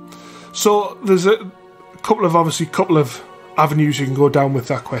 So there's a couple of avenues you can go down with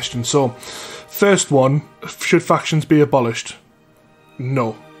that question. So first one, should factions be abolished?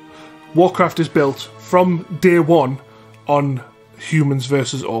 No. Warcraft is built from day one on humans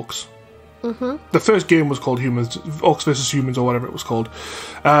versus orcs. The first game was called Orcs versus Humans, or whatever it was called.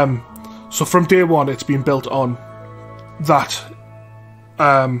 So from day one, it's been built on that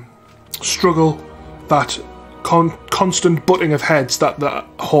struggle, that constant butting of heads that the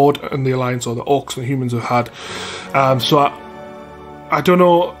Horde and the Alliance, or the Orcs and humans, have had. So I don't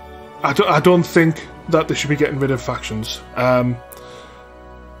know. I don't think that they should be getting rid of factions.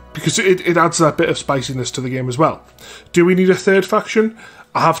 Because it adds that bit of spiciness to the game as well. Do we need a third faction?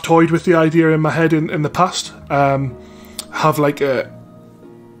 I have toyed with the idea in my head in the past. Have like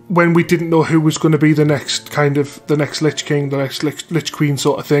when we didn't know who was going to be the next Lich King, the next Lich Queen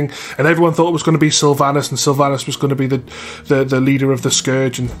sort of thing, and everyone thought it was going to be Sylvanas, and Sylvanas was going to be the leader of the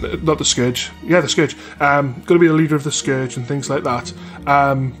Scourge, and not the Scourge, yeah, the Scourge, going to be the leader of the Scourge and things like that.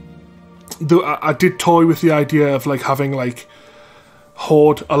 I did toy with the idea of like having like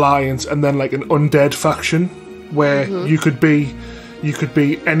Horde, Alliance, and then like an undead faction where you could be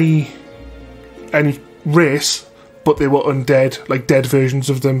any race, but they were undead, like dead versions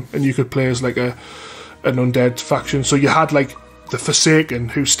of them, and you could play as like an undead faction. So you had like the Forsaken,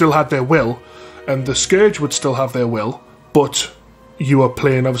 who still had their will, and the Scourge would still have their will, but you were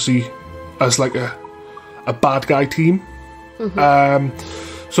playing obviously as like a bad guy team.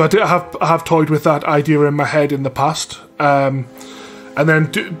 So I have toyed with that idea in my head in the past. And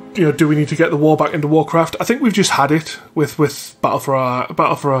then, do we need to get the war back into Warcraft? I think we've just had it with Battle for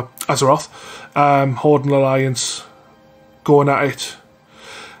Azeroth, Horde and Alliance going at it.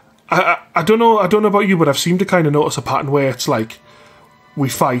 I don't know about you, but I've seemed to kind of notice a pattern where it's like we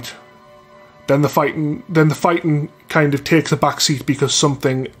fight, then the fighting kind of takes a back seat because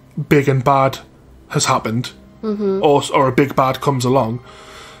something big and bad has happened, or a big bad comes along.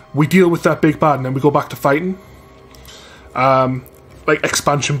 We deal with that big bad and then we go back to fighting. Like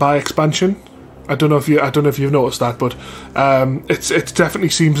expansion by expansion. I don't know if you've noticed that, but it definitely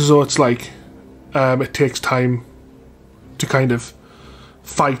seems as though it's like it takes time to kind of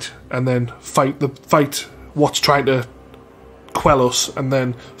fight, and then fight what's trying to quell us, and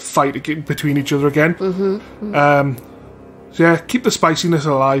then fight between each other again. So yeah, keep the spiciness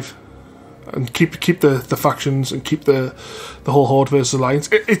alive, and keep the factions, and keep the whole Horde versus Alliance.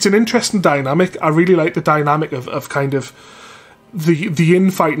 It's an interesting dynamic. I really like the dynamic of kind of the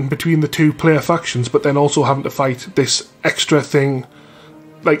infighting between the two player factions, but then also having to fight this extra thing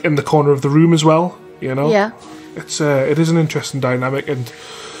like in the corner of the room as well, you know? Yeah. It is an interesting dynamic, and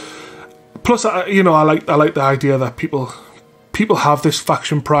plus I like the idea that people have this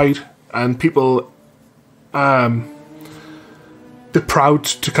faction pride, and people they're proud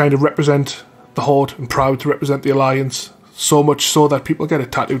to kind of represent the Horde and proud to represent the Alliance, so much so that people get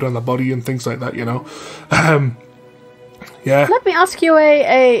it tattooed on their body and things like that, you know? Yeah. Let me ask you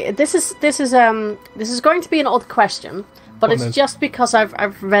this is going to be an odd question, but it's just because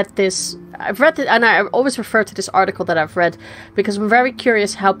I've read it, and I always refer to this article that I've read because I'm very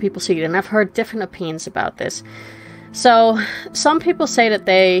curious how people see it, and I've heard different opinions about this. So some people say that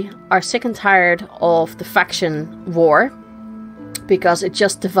they are sick and tired of the faction war because it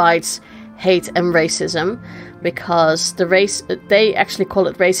just divides hate and racism, because they actually call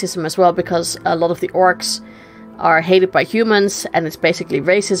it racism as well, because a lot of the orcs are hated by humans, and it's basically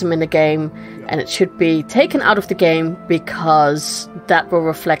racism in the game, and it should be taken out of the game because that will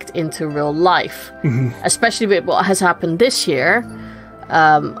reflect into real life, especially with what has happened this year.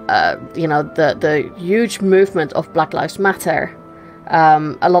 The huge movement of Black Lives Matter.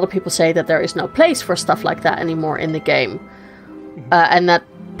 A lot of people say that there is no place for stuff like that anymore in the game, and that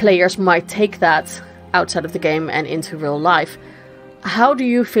players might take that outside of the game and into real life. How do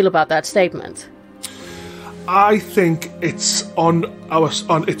you feel about that statement? I think it's on us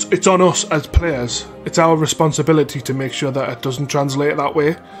as players. It's our responsibility to make sure that it doesn't translate that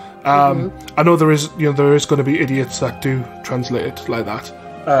way. I know there is going to be idiots that do translate it like that,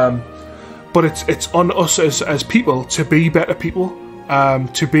 but it's on us as people to be better people,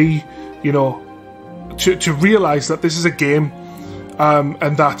 to be, to realise that this is a game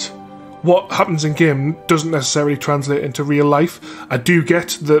and that what happens in game doesn't necessarily translate into real life. I do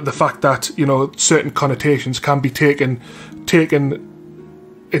get the fact that, you know, certain connotations can be taken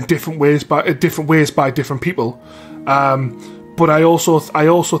in different ways by different people. But I also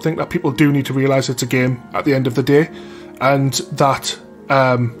think that people do need to realise it's a game at the end of the day, and that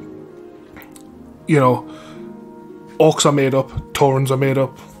you know, orcs are made up, Taurens are made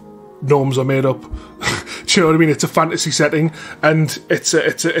up, gnomes are made up. Do you know what I mean? It's a fantasy setting, and it's a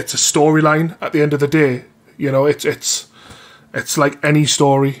storyline at the end of the day. You know, it's like any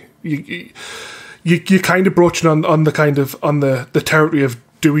story. You kind of broaching on the territory of,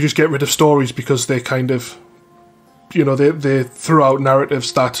 do we just get rid of stories because they kind of, you know, they throw out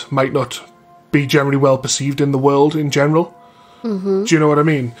narratives that might not be generally well perceived in the world in general. Mm-hmm. Do you know what I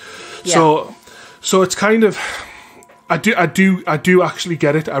mean? Yeah. So it's kind of, I do actually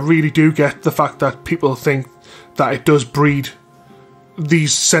get it. I really do get the fact that people think that it does breed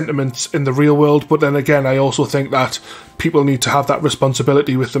these sentiments in the real world, but then again, I also think that people need to have that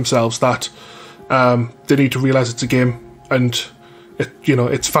responsibility with themselves, that they need to realise it's a game, and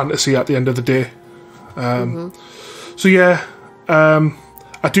it's fantasy at the end of the day. So yeah,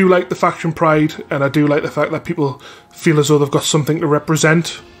 I do like the faction pride, and I do like the fact that people feel as though they've got something to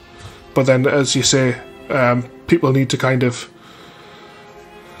represent. But then, as you say, people need to kind of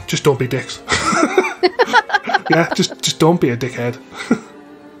just don't be dicks. Yeah, just don't be a dickhead.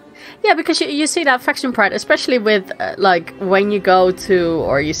 Yeah, because you see that faction pride, especially with like when you go to,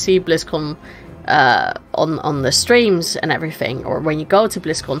 or you see BlizzCon on the streams and everything, or when you go to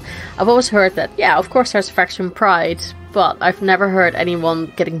BlizzCon, I've always heard that, yeah, of course there's faction pride, but I've never heard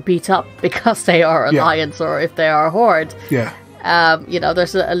anyone getting beat up because they are Alliance or if they are Horde. Yeah.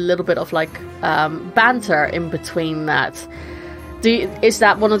 There's a little bit of like banter in between that. Is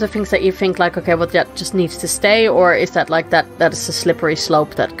that one of the things that you think like, okay, well, that just needs to stay, or is that like that is a slippery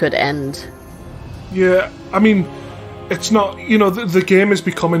slope that could end? Yeah, I mean, it's not, the game is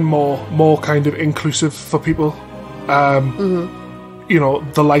becoming more kind of inclusive for people.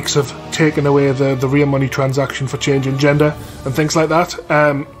 The likes of taking away the real money transaction for changing gender and things like that.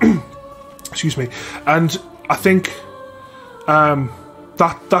 Excuse me. And I think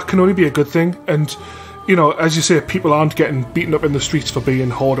that can only be a good thing. And as you say, people aren't getting beaten up in the streets for being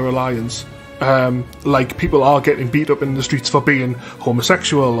Horde or Alliance. Like people are getting beat up in the streets for being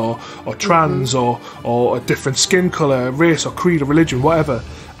homosexual or trans or a different skin colour, race or creed or religion, whatever.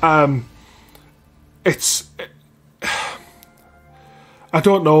 I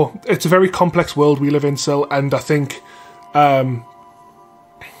don't know. It's a very complex world we live in, Sil, and I think I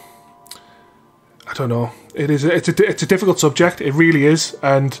don't know. It's a difficult subject. It really is,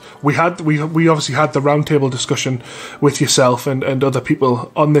 and we obviously had the roundtable discussion with yourself and other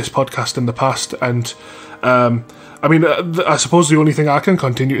people on this podcast in the past, and I mean, I suppose the only thing I can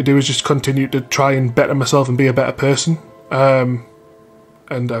continue to do is just continue to try and better myself and be a better person. And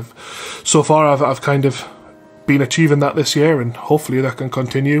I've kind of been achieving that this year, and hopefully that can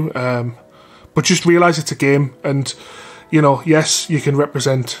continue. But just realise it's a game, and yes, you can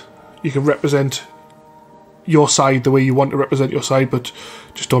represent your side the way you want to represent your side, but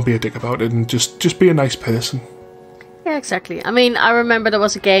just don't be a dick about it, and just be a nice person. Yeah, exactly. I mean, I remember there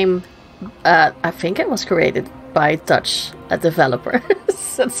was a game, I think it was created by Dutch developers.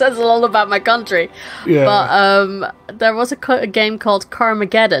 It says a lot about my country. Yeah. But there was a game called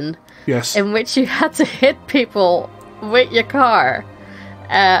Carmageddon. Yes. In which you had to hit people with your car.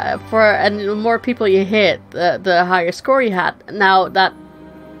 And the more people you hit, the higher score you had. Now that,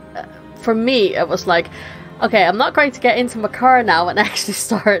 for me, it was like, okay, I'm not going to get into my car now and actually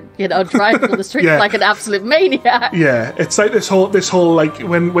start, driving on the streets like an absolute maniac. Yeah, it's like this whole like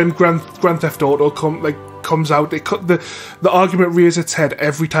when Grand Theft Auto comes out, the argument rears its head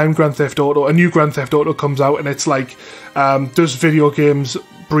every time a new Grand Theft Auto comes out, and it's like, does video games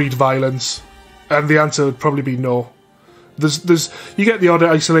breed violence? And the answer would probably be no. You get the odd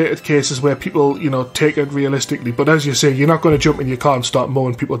isolated cases where people, take it realistically, but as you say, you're not going to jump in your car and start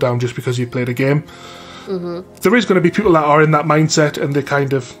mowing people down just because you played a game. Mm-hmm. There is going to be people that are in that mindset, and they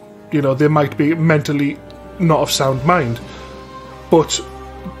kind of, they might be mentally not of sound mind. But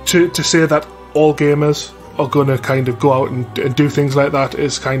to say that all gamers are going to kind of go out and do things like that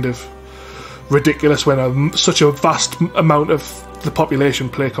is kind of ridiculous when such a vast amount of the population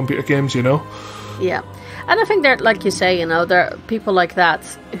play computer games, Yeah. And I think that, like you say, there are people like that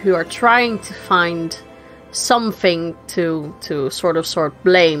who are trying to find something to sort of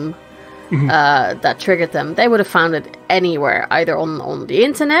blame that triggered them. They would have found it anywhere, either on the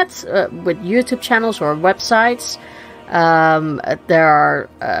internet, with YouTube channels or websites. There are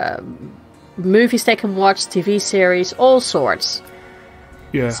movies they can watch, TV series, all sorts.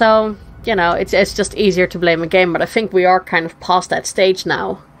 Yeah. So, you know, it's just easier to blame a game, but I think we are kind of past that stage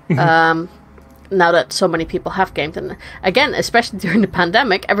now. Now that so many people have gamed, and again, especially during the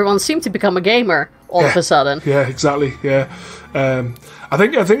pandemic, everyone seemed to become a gamer all of a sudden. Yeah, exactly. Yeah, I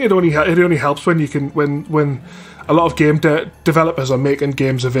think it only helps when you can when a lot of game developers are making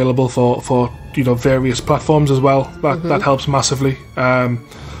games available for various platforms as well. That helps massively. I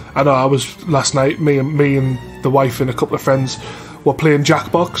know I was last night. Me and the wife and a couple of friends were playing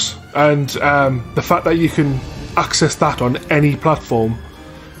Jackbox, and the fact that you can access that on any platform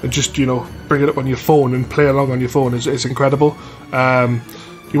and just bring it up on your phone and play along on your phone is incredible.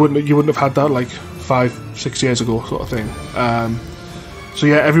 You wouldn't have had that like 5-6 years ago, sort of thing. So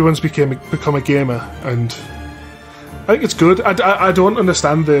yeah, everyone's become a gamer, and I think it's good. I don't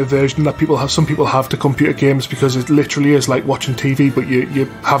understand the version that some people have to computer games, because it literally is like watching TV, but you're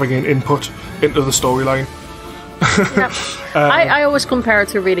having an input into the storyline. Yeah. I always compare it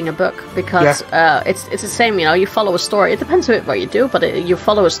to reading a book, because it's the same. You follow a story. It depends a bit what you do, but you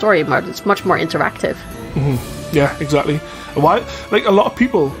follow a story. It's much more interactive. Yeah, exactly. Why? Like a lot of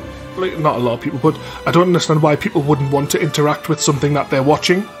people, not a lot of people, but I don't understand why people wouldn't want to interact with something that they're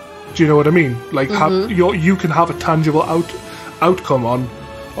watching. Do you know what I mean? Like you can have a tangible outcome on,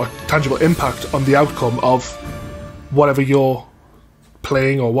 or tangible impact on the outcome of whatever you're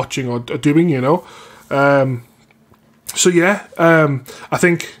playing or watching or doing. So yeah, I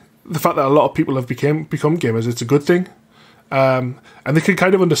think the fact that a lot of people have become gamers, it's a good thing, and they can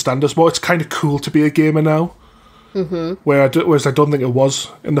kind of understand us more. It's kind of cool to be a gamer now, whereas I don't think it was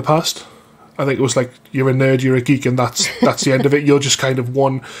in the past. I think it was like, you're a nerd, you're a geek, and that's the end of it. You're just kind of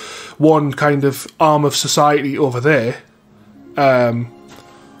one kind of arm of society over there, and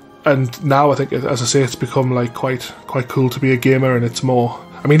now I think, as I say, it's become like quite cool to be a gamer, and it's more.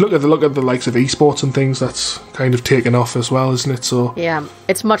 I mean, look at the likes of esports and things. That's kind of taken off as well, isn't it? So yeah,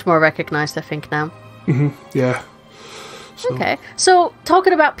 it's much more recognized, I think, now. Yeah. Okay, so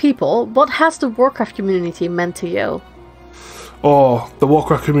talking about people, what has the Warcraft community meant to you? Oh, the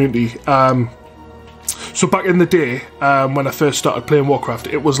Warcraft community. So back in the day, when I first started playing Warcraft,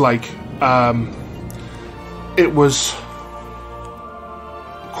 it was like, it was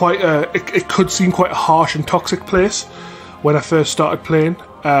quite it could seem quite a harsh and toxic place when I first started playing.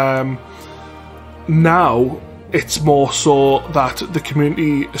 Now it's more so that the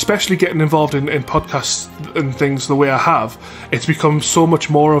community, especially getting involved in podcasts and things the way I have, it's become so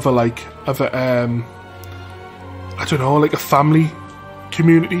much more of a I don't know, like a family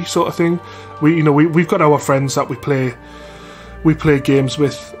community sort of thing. We've got our friends that we play games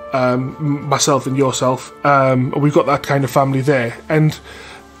with, myself and yourself. We've got that kind of family there, and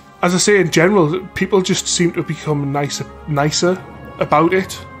as I say, in general, people just seem to become nicer about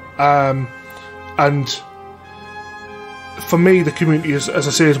it. And for me, the community is, as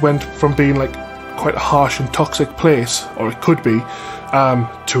I say, has went from being like quite a harsh and toxic place, or it could be,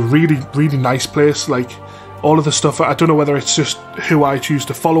 to really, really nice place. Like all of the stuff, I don't know whether it's just who I choose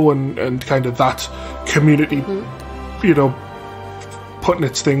to follow and kind of that community, putting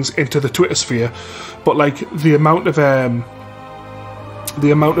its things into the Twitter sphere, but like the amount of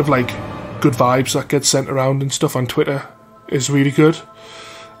like good vibes that gets sent around and stuff on Twitter is really good.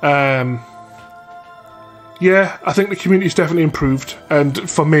 Yeah, I think the community's definitely improved, and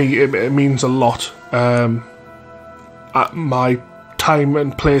for me, it means a lot. At my time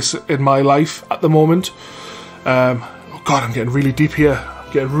and place in my life at the moment. Oh God, I'm getting really deep here.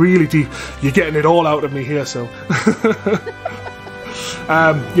 I'm getting really deep. You're getting it all out of me here, Sil.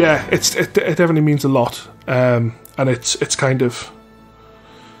 Yeah, it definitely means a lot, and it's kind of,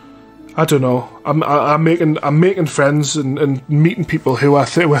 I don't know. I'm making friends and meeting people who I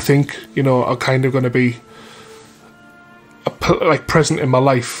think are kind of going to be like present in my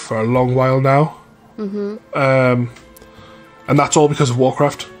life for a long while now. And that's all because of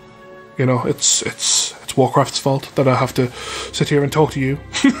Warcraft. It's Warcraft's fault that I have to sit here and talk to you.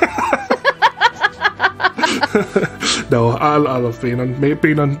 No, I love being on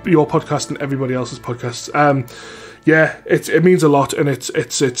your podcast and everybody else's podcasts. Yeah, it means a lot, and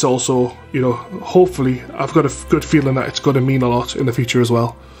it's also, hopefully I've got a good feeling that it's going to mean a lot in the future as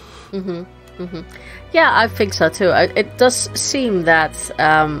well. Yeah, I think so too. It does seem that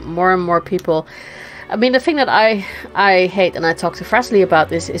more and more people. I mean, the thing that I hate, and I talked to Frasley about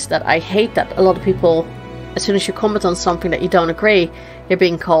this, is that I hate that a lot of people, as soon as you comment on something that you don't agree, you're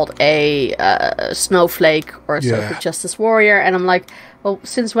being called a snowflake or a social justice warrior, and I'm like, well,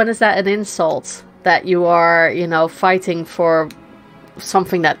 since when is that an insult? That you are, fighting for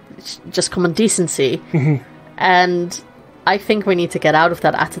something that just common decency, and I think we need to get out of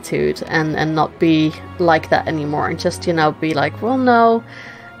that attitude and not be like that anymore, and just, you know, be like, well, no,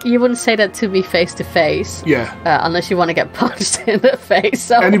 you wouldn't say that to me face to face. Yeah. Unless you want to get punched in the face.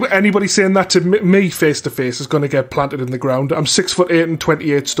 So. Anybody saying that to me face to face is going to get planted in the ground. I'm 6'8" and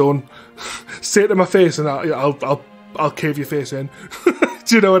 28 stone. Say it to my face, and I'll cave your face in.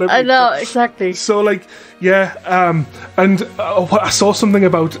 Do you know what I mean? I know, exactly. So, like, yeah, and I saw something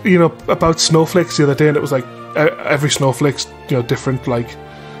about snowflakes the other day, and it was like every snowflake's, you know, different. Like,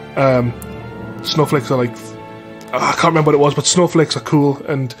 snowflakes are like, I can't remember what it was, but snowflakes are cool,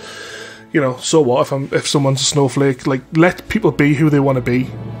 and, you know, so what if someone's a snowflake? Like, let people be who they want to be.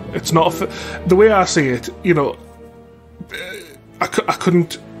 It's not the way I see it. You know, I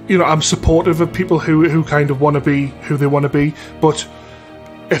couldn't. You know, I'm supportive of people who kind of want to be who they want to be, but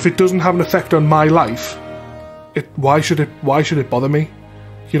if it doesn't have an effect on my life, why should it bother me?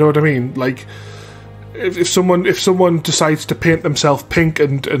 You know what I mean? Like, if someone decides to paint themselves pink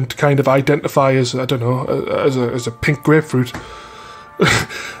and kind of identify as, I don't know, as a pink grapefruit,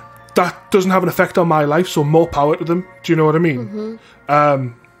 that doesn't have an effect on my life, so more power to them. Do you know what I mean?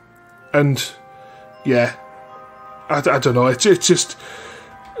 Mm-hmm. And yeah, I don't know. It's just.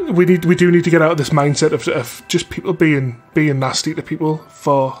 We do need to get out of this mindset of just people being nasty to people.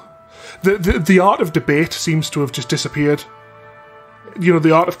 For the art of debate seems to have just disappeared. You know,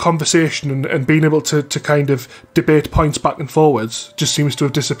 the art of conversation and being able to kind of debate points back and forwards just seems to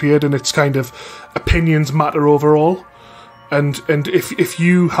have disappeared, and it's kind of opinions matter overall. And if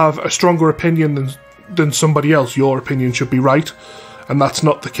you have a stronger opinion than somebody else, your opinion should be right. And that's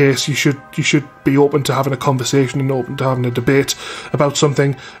not the case. You should be open to having a conversation and open to having a debate about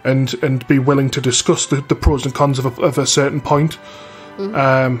something, and be willing to discuss the pros and cons of a certain point.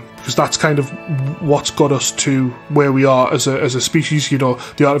 Mm-hmm. Because that's kind of what's got us to where we are as a species. You know,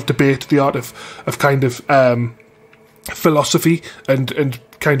 the art of debate, the art of kind of philosophy, and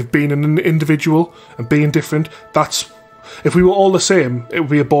kind of being an individual and being different. That's, if we were all the same, it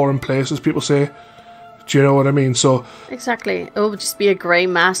would be a boring place, as people say. Do you know what I mean? So exactly, it would just be a grey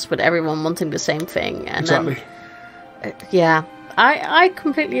mass with everyone wanting the same thing. And exactly. Yeah, I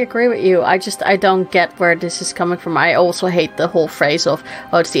completely agree with you. I don't get where this is coming from. I also hate the whole phrase of,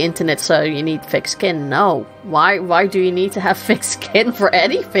 oh, it's the internet, so you need thick skin. No, why do you need to have thick skin for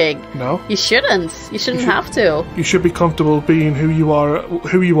anything? No, you shouldn't. You shouldn't have to. You should be comfortable being who you are,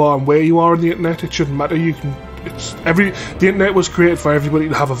 and where you are on the internet. It shouldn't matter. The internet was created for everybody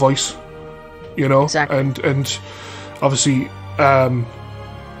to have a voice. You know, exactly. and obviously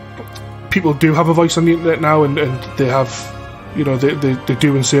people do have a voice on the internet now, and they have, you know, they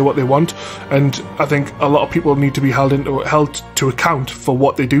do and say what they want, and I think a lot of people need to be held to account for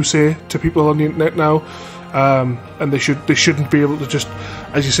what they do say to people on the internet now, and they shouldn't be able to just,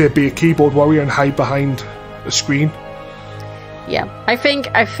 as you say, be a keyboard warrior and hide behind a screen. Yeah, I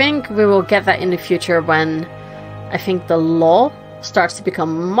think we will get that in the future when I think the law starts to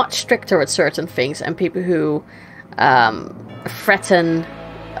become much stricter with certain things, and people who threaten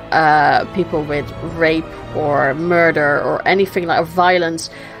people with rape or murder or anything like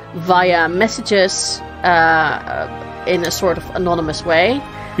violence via messages in a sort of anonymous way.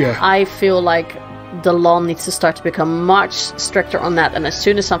 Yeah, I feel like the law needs to start to become much stricter on that, and as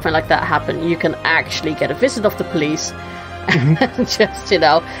soon as something like that happens, you can actually get a visit of the police. Mm-hmm. Just, you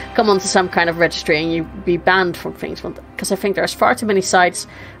know, come onto some kind of registry and you be banned from things. Because I think there's far too many sites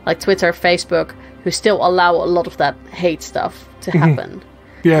like Twitter, Facebook, who still allow a lot of that hate stuff to happen.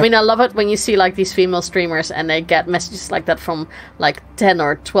 Mm-hmm. Yeah. I mean, I love it when you see like these female streamers and they get messages like that from like 10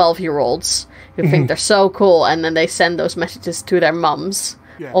 or 12-year-olds who think they're so cool, and then they send those messages to their mums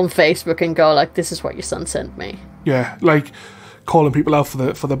on Facebook and go like, this is what your son sent me. Yeah, like calling people out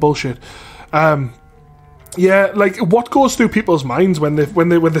for the bullshit. Yeah, like what goes through people's minds when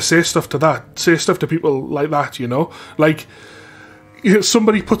they say stuff to people like that, you know? Like, you know,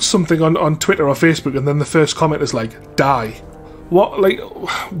 somebody puts something on Twitter or Facebook, and then the first comment is like, die.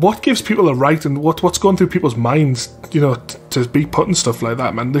 What gives people a right, and what's going through people's minds, you know, to be putting stuff like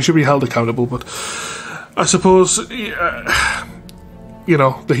that, man? They should be held accountable, but I suppose, you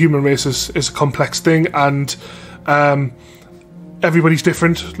know, the human race is a complex thing, and everybody's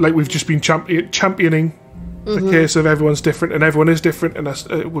different. Like, we've just been championing the case of everyone's different, and everyone is different, and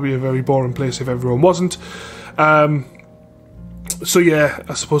it would be a very boring place if everyone wasn't. So yeah,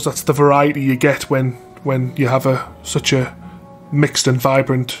 I suppose that's the variety you get when you have such a mixed and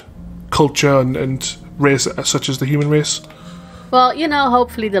vibrant culture and race such as the human race. Well, you know,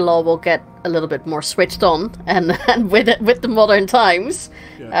 hopefully the law will get a little bit more switched on, and with the modern times,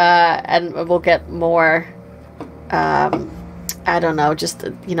 and we'll get more I don't know, just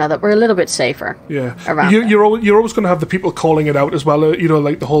that we're a little bit safer. Yeah, around you're always going to have the people calling it out as well.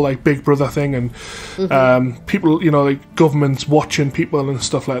 Like the whole like Big Brother thing, and people, like governments watching people and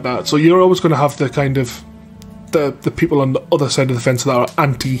stuff like that. So you're always going to have the kind of the people on the other side of the fence that are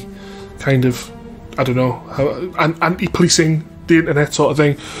anti, kind of, I don't know, anti-policing the internet sort of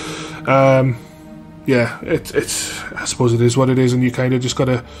thing. Yeah, it's I suppose it is what it is, and you kind of just got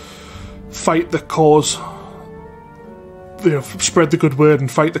to fight the cause. Spread the good word and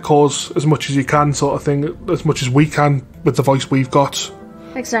fight the cause as much as you can, sort of thing, as much as we can with the voice we've got.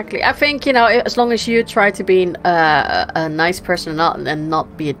 Exactly. I think, as long as you try to be a nice person and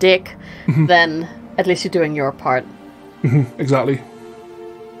not be a dick, then at least you're doing your part. Exactly.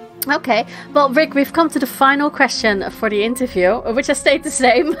 Okay. Well, Rick, we've come to the final question for the interview, which has stayed the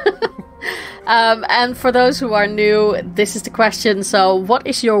same. And for those who are new, this is the question. So, what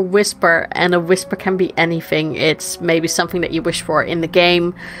is your whisper? And a whisper can be anything. It's maybe something that you wish for in the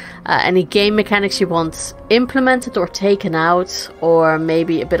game, any game mechanics you want implemented or taken out, or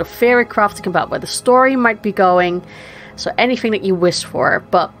maybe a bit of fairy crafting about where the story might be going. So, anything that you wish for.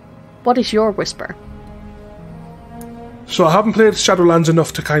 But what is your whisper? So, I haven't played Shadowlands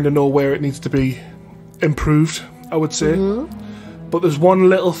enough to kind of know where it needs to be improved, I would say. But there's one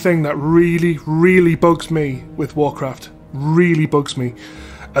little thing that really, really bugs me with Warcraft. Really bugs me.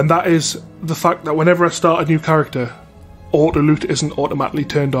 And that is the fact that whenever I start a new character, auto-loot isn't automatically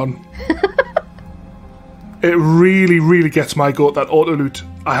turned on. It really, really gets my goat that auto-loot,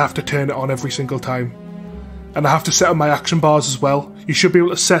 I have to turn it on every single time. And I have to set up my action bars as well. You should be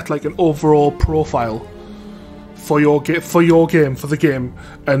able to set like an overall profile for the game,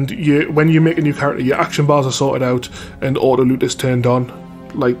 and when you make a new character, your action bars are sorted out and auto loot is turned on.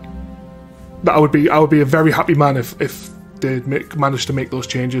 Like that, I would be a very happy man if they managed to make those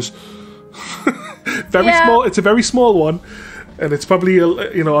changes. Small. It's a very small one, and it's probably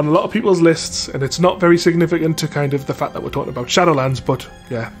on a lot of people's lists, and it's not very significant to kind of the fact that we're talking about Shadowlands. But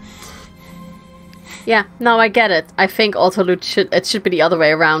yeah. Yeah, no, I get it. I think auto-loot should be the other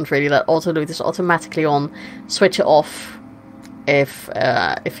way around, really. That auto-loot is automatically on, switch it off if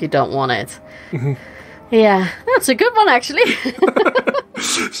you don't want it. Yeah, that's a good one, actually.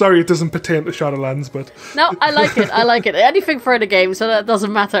 Sorry, it doesn't pertain to Shadowlands, but... No, I like it. I like it. Anything for the game, so that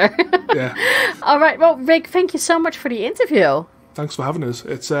doesn't matter. Yeah. All right, well, Rick, thank you so much for the interview. Thanks for having us.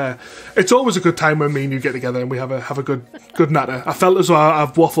 It's always a good time when me and you get together and we have a good natter. I felt as though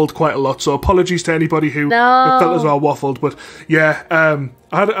I've waffled quite a lot, so apologies to anybody who felt as though I waffled. But yeah,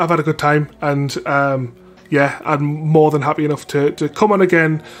 I've had a good time, and yeah, I'm more than happy enough to come on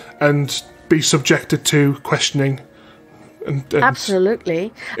again and be subjected to questioning. And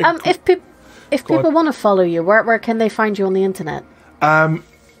absolutely. If people want to follow you, where can they find you on the internet?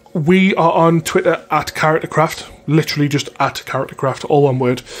 We are on Twitter at CharacterCraft, literally just at CharacterCraft, all one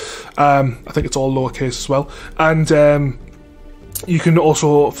word. I think it's all lowercase as well. And you can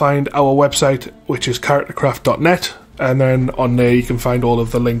also find our website, which is charactercraft.net. And then on there you can find all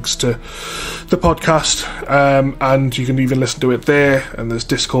of the links to the podcast. And you can even listen to it there. And there's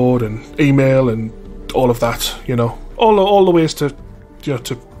Discord and email and all of that, all the ways to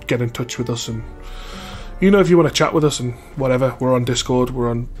get in touch with us. And if you want to chat with us and whatever, we're on Discord.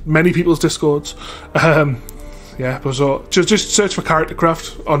 We're on many people's Discords. Yeah, but so just search for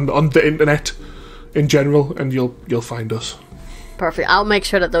CharacterCraft on the internet in general, and you'll find us. Perfect. I'll make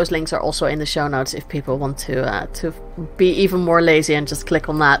sure that those links are also in the show notes if people want to be even more lazy and just click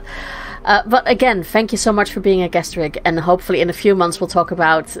on that. But again, thank you so much for being a guest, Rick, and hopefully in a few months we'll talk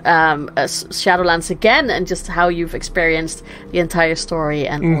about Shadowlands again and just how you've experienced the entire story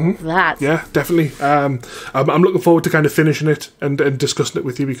and all of that. Yeah, definitely. I'm looking forward to kind of finishing it and discussing it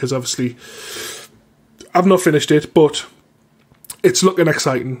with you, because obviously I've not finished it, but it's looking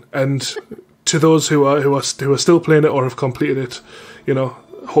exciting. And to those who are still playing it or have completed it,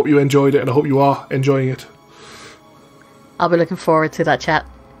 hope you enjoyed it, and I hope you are enjoying it. I'll be looking forward to that chat.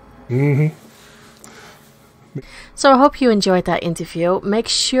 So I hope you enjoyed that interview. Make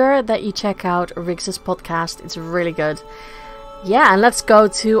sure that you check out Riggs' podcast. It's really good. Yeah, and let's go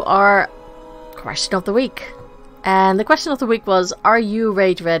to our question of the week. And the question of the week was, are you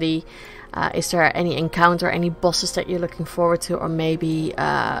raid ready? Is there any encounter, any bosses that you're looking forward to, or maybe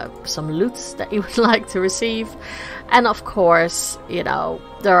some loot that you would like to receive? And of course,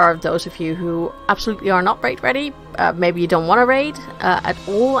 there are those of you who absolutely are not raid ready. Maybe you don't want to raid at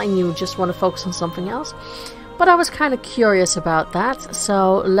all and you just want to focus on something else. But I was kind of curious about that,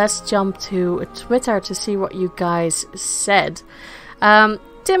 so let's jump to Twitter to see what you guys said.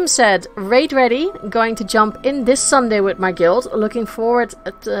 Tim said, raid ready, going to jump in this Sunday with my guild. Looking forward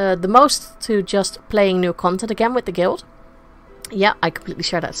the most to just playing new content again with the guild. Yeah, I completely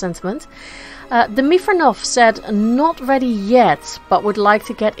share that sentiment. Dmifanov said, not ready yet, but would like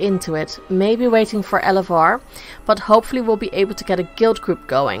to get into it. Maybe waiting for LFR, but hopefully we'll be able to get a guild group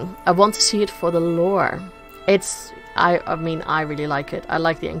going. I want to see it for the lore. I mean, I really like it. I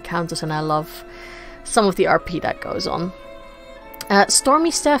like the encounters and I love some of the RP that goes on.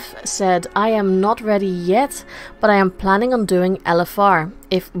 Stormy Steph said, I am not ready yet, but I am planning on doing LFR,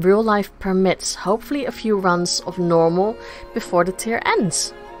 if real life permits. Hopefully a few runs of normal before the tier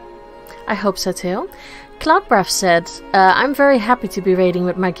ends. I hope so too. Cloudbreath said, I'm very happy to be raiding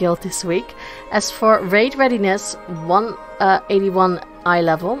with my guild this week. As for raid readiness, 181 eye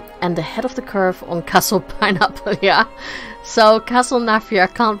level and ahead of the curve on Castle Pineapple, yeah. So Castle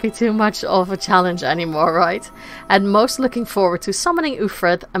Nafia can't be too much of a challenge anymore, right? And most looking forward to summoning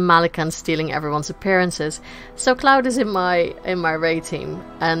Ufred and Malikan stealing everyone's appearances. So Cloud is in my raid team,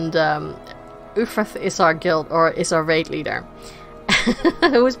 and Ufred is our guild, or is our raid leader,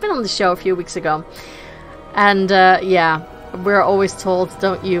 who's been on the show a few weeks ago. And yeah, we're always told,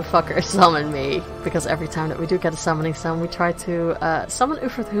 don't you fuckers summon me, because every time that we do get a summoning stone, we try to summon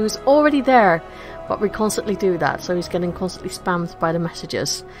Ufred, who's already there. But we constantly do that, so he's getting constantly spammed by the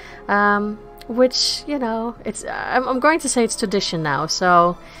messages. Which, you know, I'm going to say it's tradition now,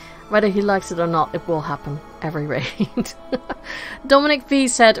 so whether he likes it or not, it will happen every raid. Dominic V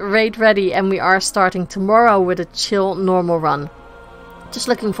said, raid ready, and we are starting tomorrow with a chill normal run. Just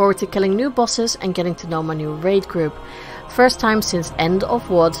looking forward to killing new bosses and getting to know my new raid group. First time since end of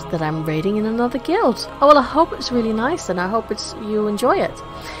WOD that I'm raiding in another guild. Oh well, I hope it's really nice, and I hope you enjoy it.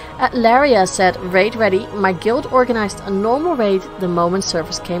 Laria said, raid ready. My guild organized a normal raid the moment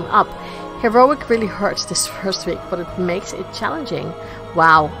servers came up. Heroic really hurts this first week, but it makes it challenging.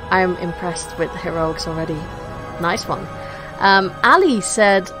 Wow, I'm impressed with heroics already. Nice one. Ali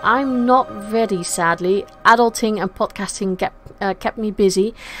said, I'm not ready, sadly. Adulting and podcasting kept me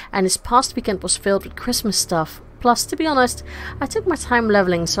busy, and this past weekend was filled with Christmas stuff. Plus, to be honest, I took my time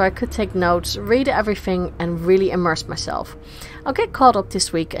leveling so I could take notes, read everything, and really immerse myself. I'll get caught up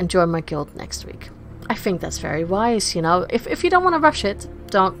this week and join my guild next week. I think that's very wise, you know. If you don't want to rush it,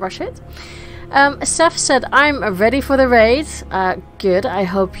 don't rush it. Seth said, I'm ready for the raid. Good, I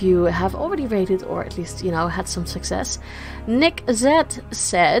hope you have already raided, or at least, you know, had some success. Nick Z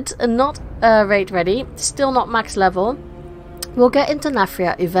said, not raid ready, still not max level. We'll get into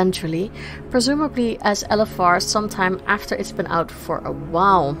Nafria eventually, presumably as LFR sometime after it's been out for a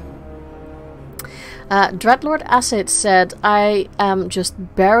while. Dreadlord Acid said, I am just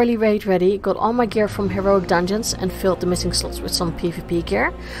barely raid ready, got all my gear from heroic dungeons and filled the missing slots with some PvP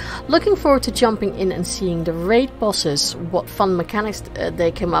gear. Looking forward to jumping in and seeing the raid bosses, what fun mechanics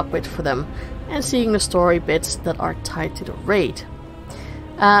they came up with for them, and seeing the story bits that are tied to the raid.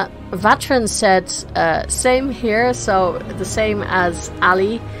 Vatran said, same here, so the same as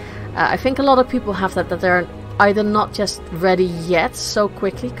Ali. I think a lot of people have that they're either not just ready yet so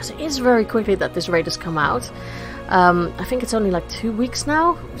quickly, because it is very quickly that this raid has come out. I think it's only like 2 weeks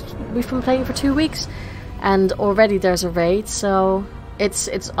now. We've been playing for 2 weeks, and already there's a raid, so it's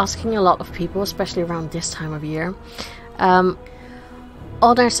asking a lot of people, especially around this time of year.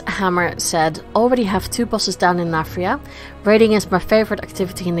 Honors Hammer said, already have 2 bosses down in Nafria. Raiding is my favorite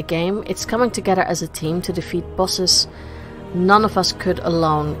activity in the game. It's coming together as a team to defeat bosses none of us could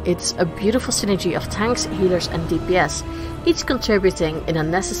alone. It's a beautiful synergy of tanks, healers and DPS, each contributing in a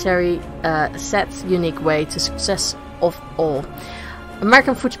necessary, set, unique way to success of all.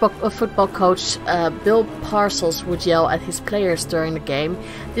 American football coach Bill Parcells would yell at his players during the game,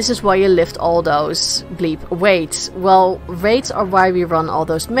 "This is why you lift all those bleep weights." Well, raids are why we run all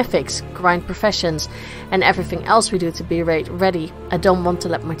those mythics, grind professions, and everything else we do to be raid ready. I don't want to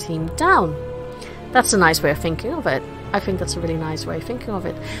let my team down. That's a nice way of thinking of it. I think that's a really nice way of thinking of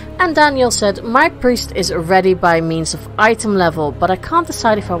it. And Daniel said, my priest is ready by means of item level, but I can't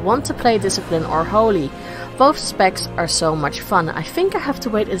decide if I want to play discipline or holy. Both specs are so much fun. I think I have to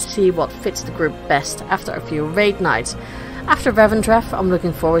wait and see what fits the group best after a few raid nights. After Revendreth, I'm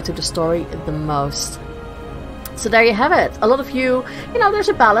looking forward to the story the most. So there you have it. A lot of you know, there's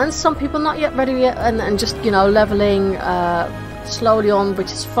a balance. Some people not yet ready yet and just, you know, leveling slowly on,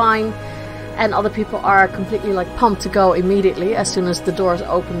 which is fine. And other people are completely like pumped to go immediately as soon as the doors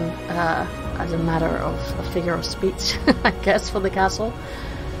open, as a matter of a figure of speech, I guess, for the castle.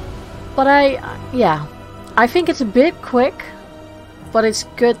 But I think it's a bit quick, but it's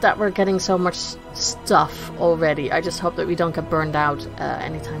good that we're getting so much stuff already. I just hope that we don't get burned out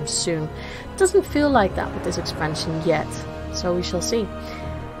anytime soon. It doesn't feel like that with this expansion yet, so we shall see.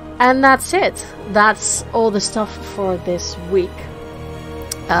 And that's it. That's all the stuff for this week.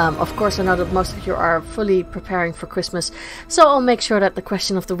 Of course, I know that most of you are fully preparing for Christmas, so I'll make sure that the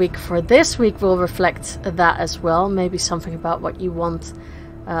question of the week for this week will reflect that as well. Maybe something about what you want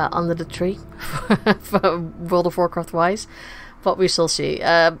under the tree, for World of Warcraft wise, but we shall see.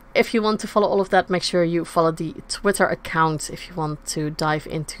 If you want to follow all of that, make sure you follow the Twitter account if you want to dive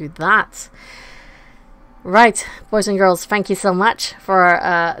into that. Right, boys and girls, thank you so much for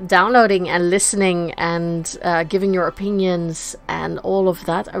downloading and listening and giving your opinions and all of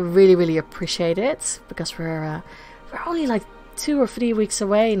that. I really, really appreciate it, because we're only like 2 or 3 weeks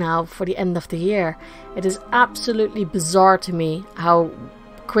away now for the end of the year. It is absolutely bizarre to me how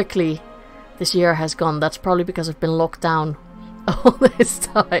quickly this year has gone. That's probably because I've been locked down all this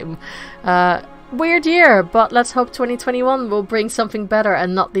time. Weird year, but let's hope 2021 will bring something better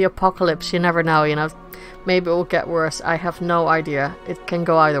and not the apocalypse. You never know, you know. Maybe it will get worse. I have no idea. It can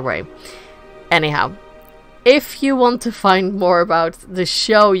go either way. Anyhow, if you want to find more about the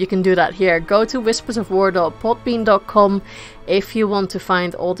show, you can do that here. Go to whispersofwar.podbean.com if you want to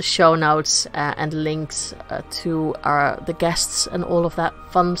find all the show notes and links to the guests and all of that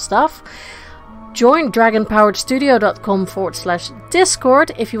fun stuff. Join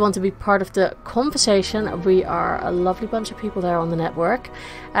dragonpoweredstudio.com/Discord if you want to be part of the conversation. We are a lovely bunch of people there on the network.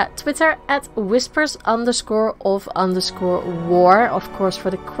 Twitter @whispers_of_war, of course, for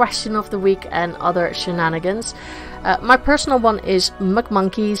the question of the week and other shenanigans. My personal one is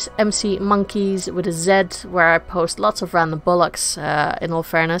McMonkeys, MC Monkeys with a Z, where I post lots of random bollocks, in all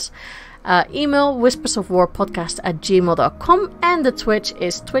fairness. Email whispersofwarpodcast@gmail.com, and the Twitch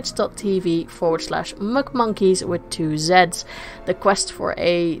is twitch.tv/McMonkeys with 2 Zs. The quest for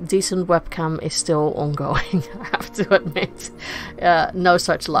a decent webcam is still ongoing, I have to admit. No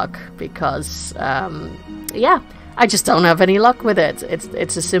such luck, because, I just don't have any luck with it.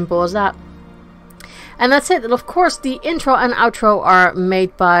 It's as simple as that. And that's it. And of course, the intro and outro are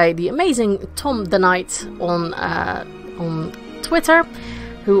made by the amazing Tom the Knight on Twitter,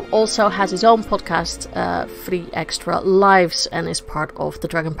 who also has his own podcast, 3 Extra Lives, and is part of the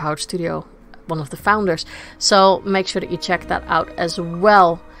Dragon Powered Studio, one of the founders. So make sure that you check that out as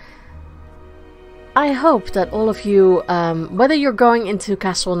well. I hope that all of you, whether you're going into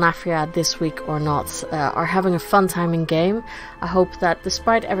Castle Nafria this week or not, are having a fun time in game. I hope that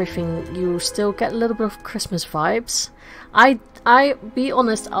despite everything, you still get a little bit of Christmas vibes. I be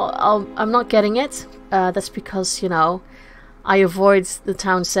honest, I'm not getting it. That's because, you know, I avoid the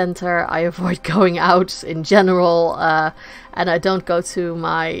town center, I avoid going out in general, and I don't go to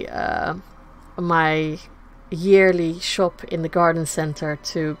my my yearly shop in the garden center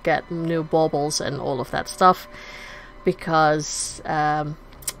to get new baubles and all of that stuff, because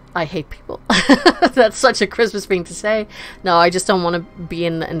I hate people. That's such a Christmas thing to say. No, I just don't want to be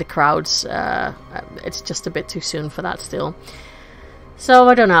in the crowds. It's just a bit too soon for that still. So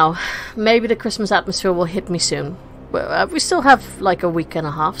I don't know, maybe the Christmas atmosphere will hit me soon. We still have like a week and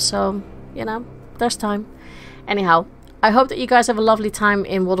a half, so, you know, there's time. Anyhow, I hope that you guys have a lovely time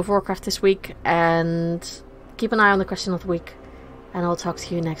in World of Warcraft this week, and keep an eye on the question of the week, and I'll talk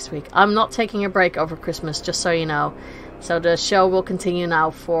to you next week. I'm not taking a break over Christmas, just so you know. So the show will continue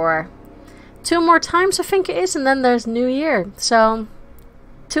now for 2 more times, I think it is, and then there's New Year. So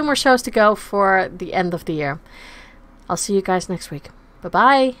 2 more shows to go for the end of the year. I'll see you guys next week.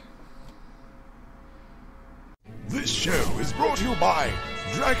 Bye-bye! This show is brought to you by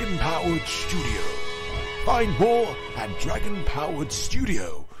Dragon Powered Studio. Find more at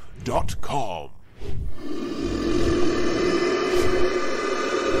dragonpoweredstudio.com.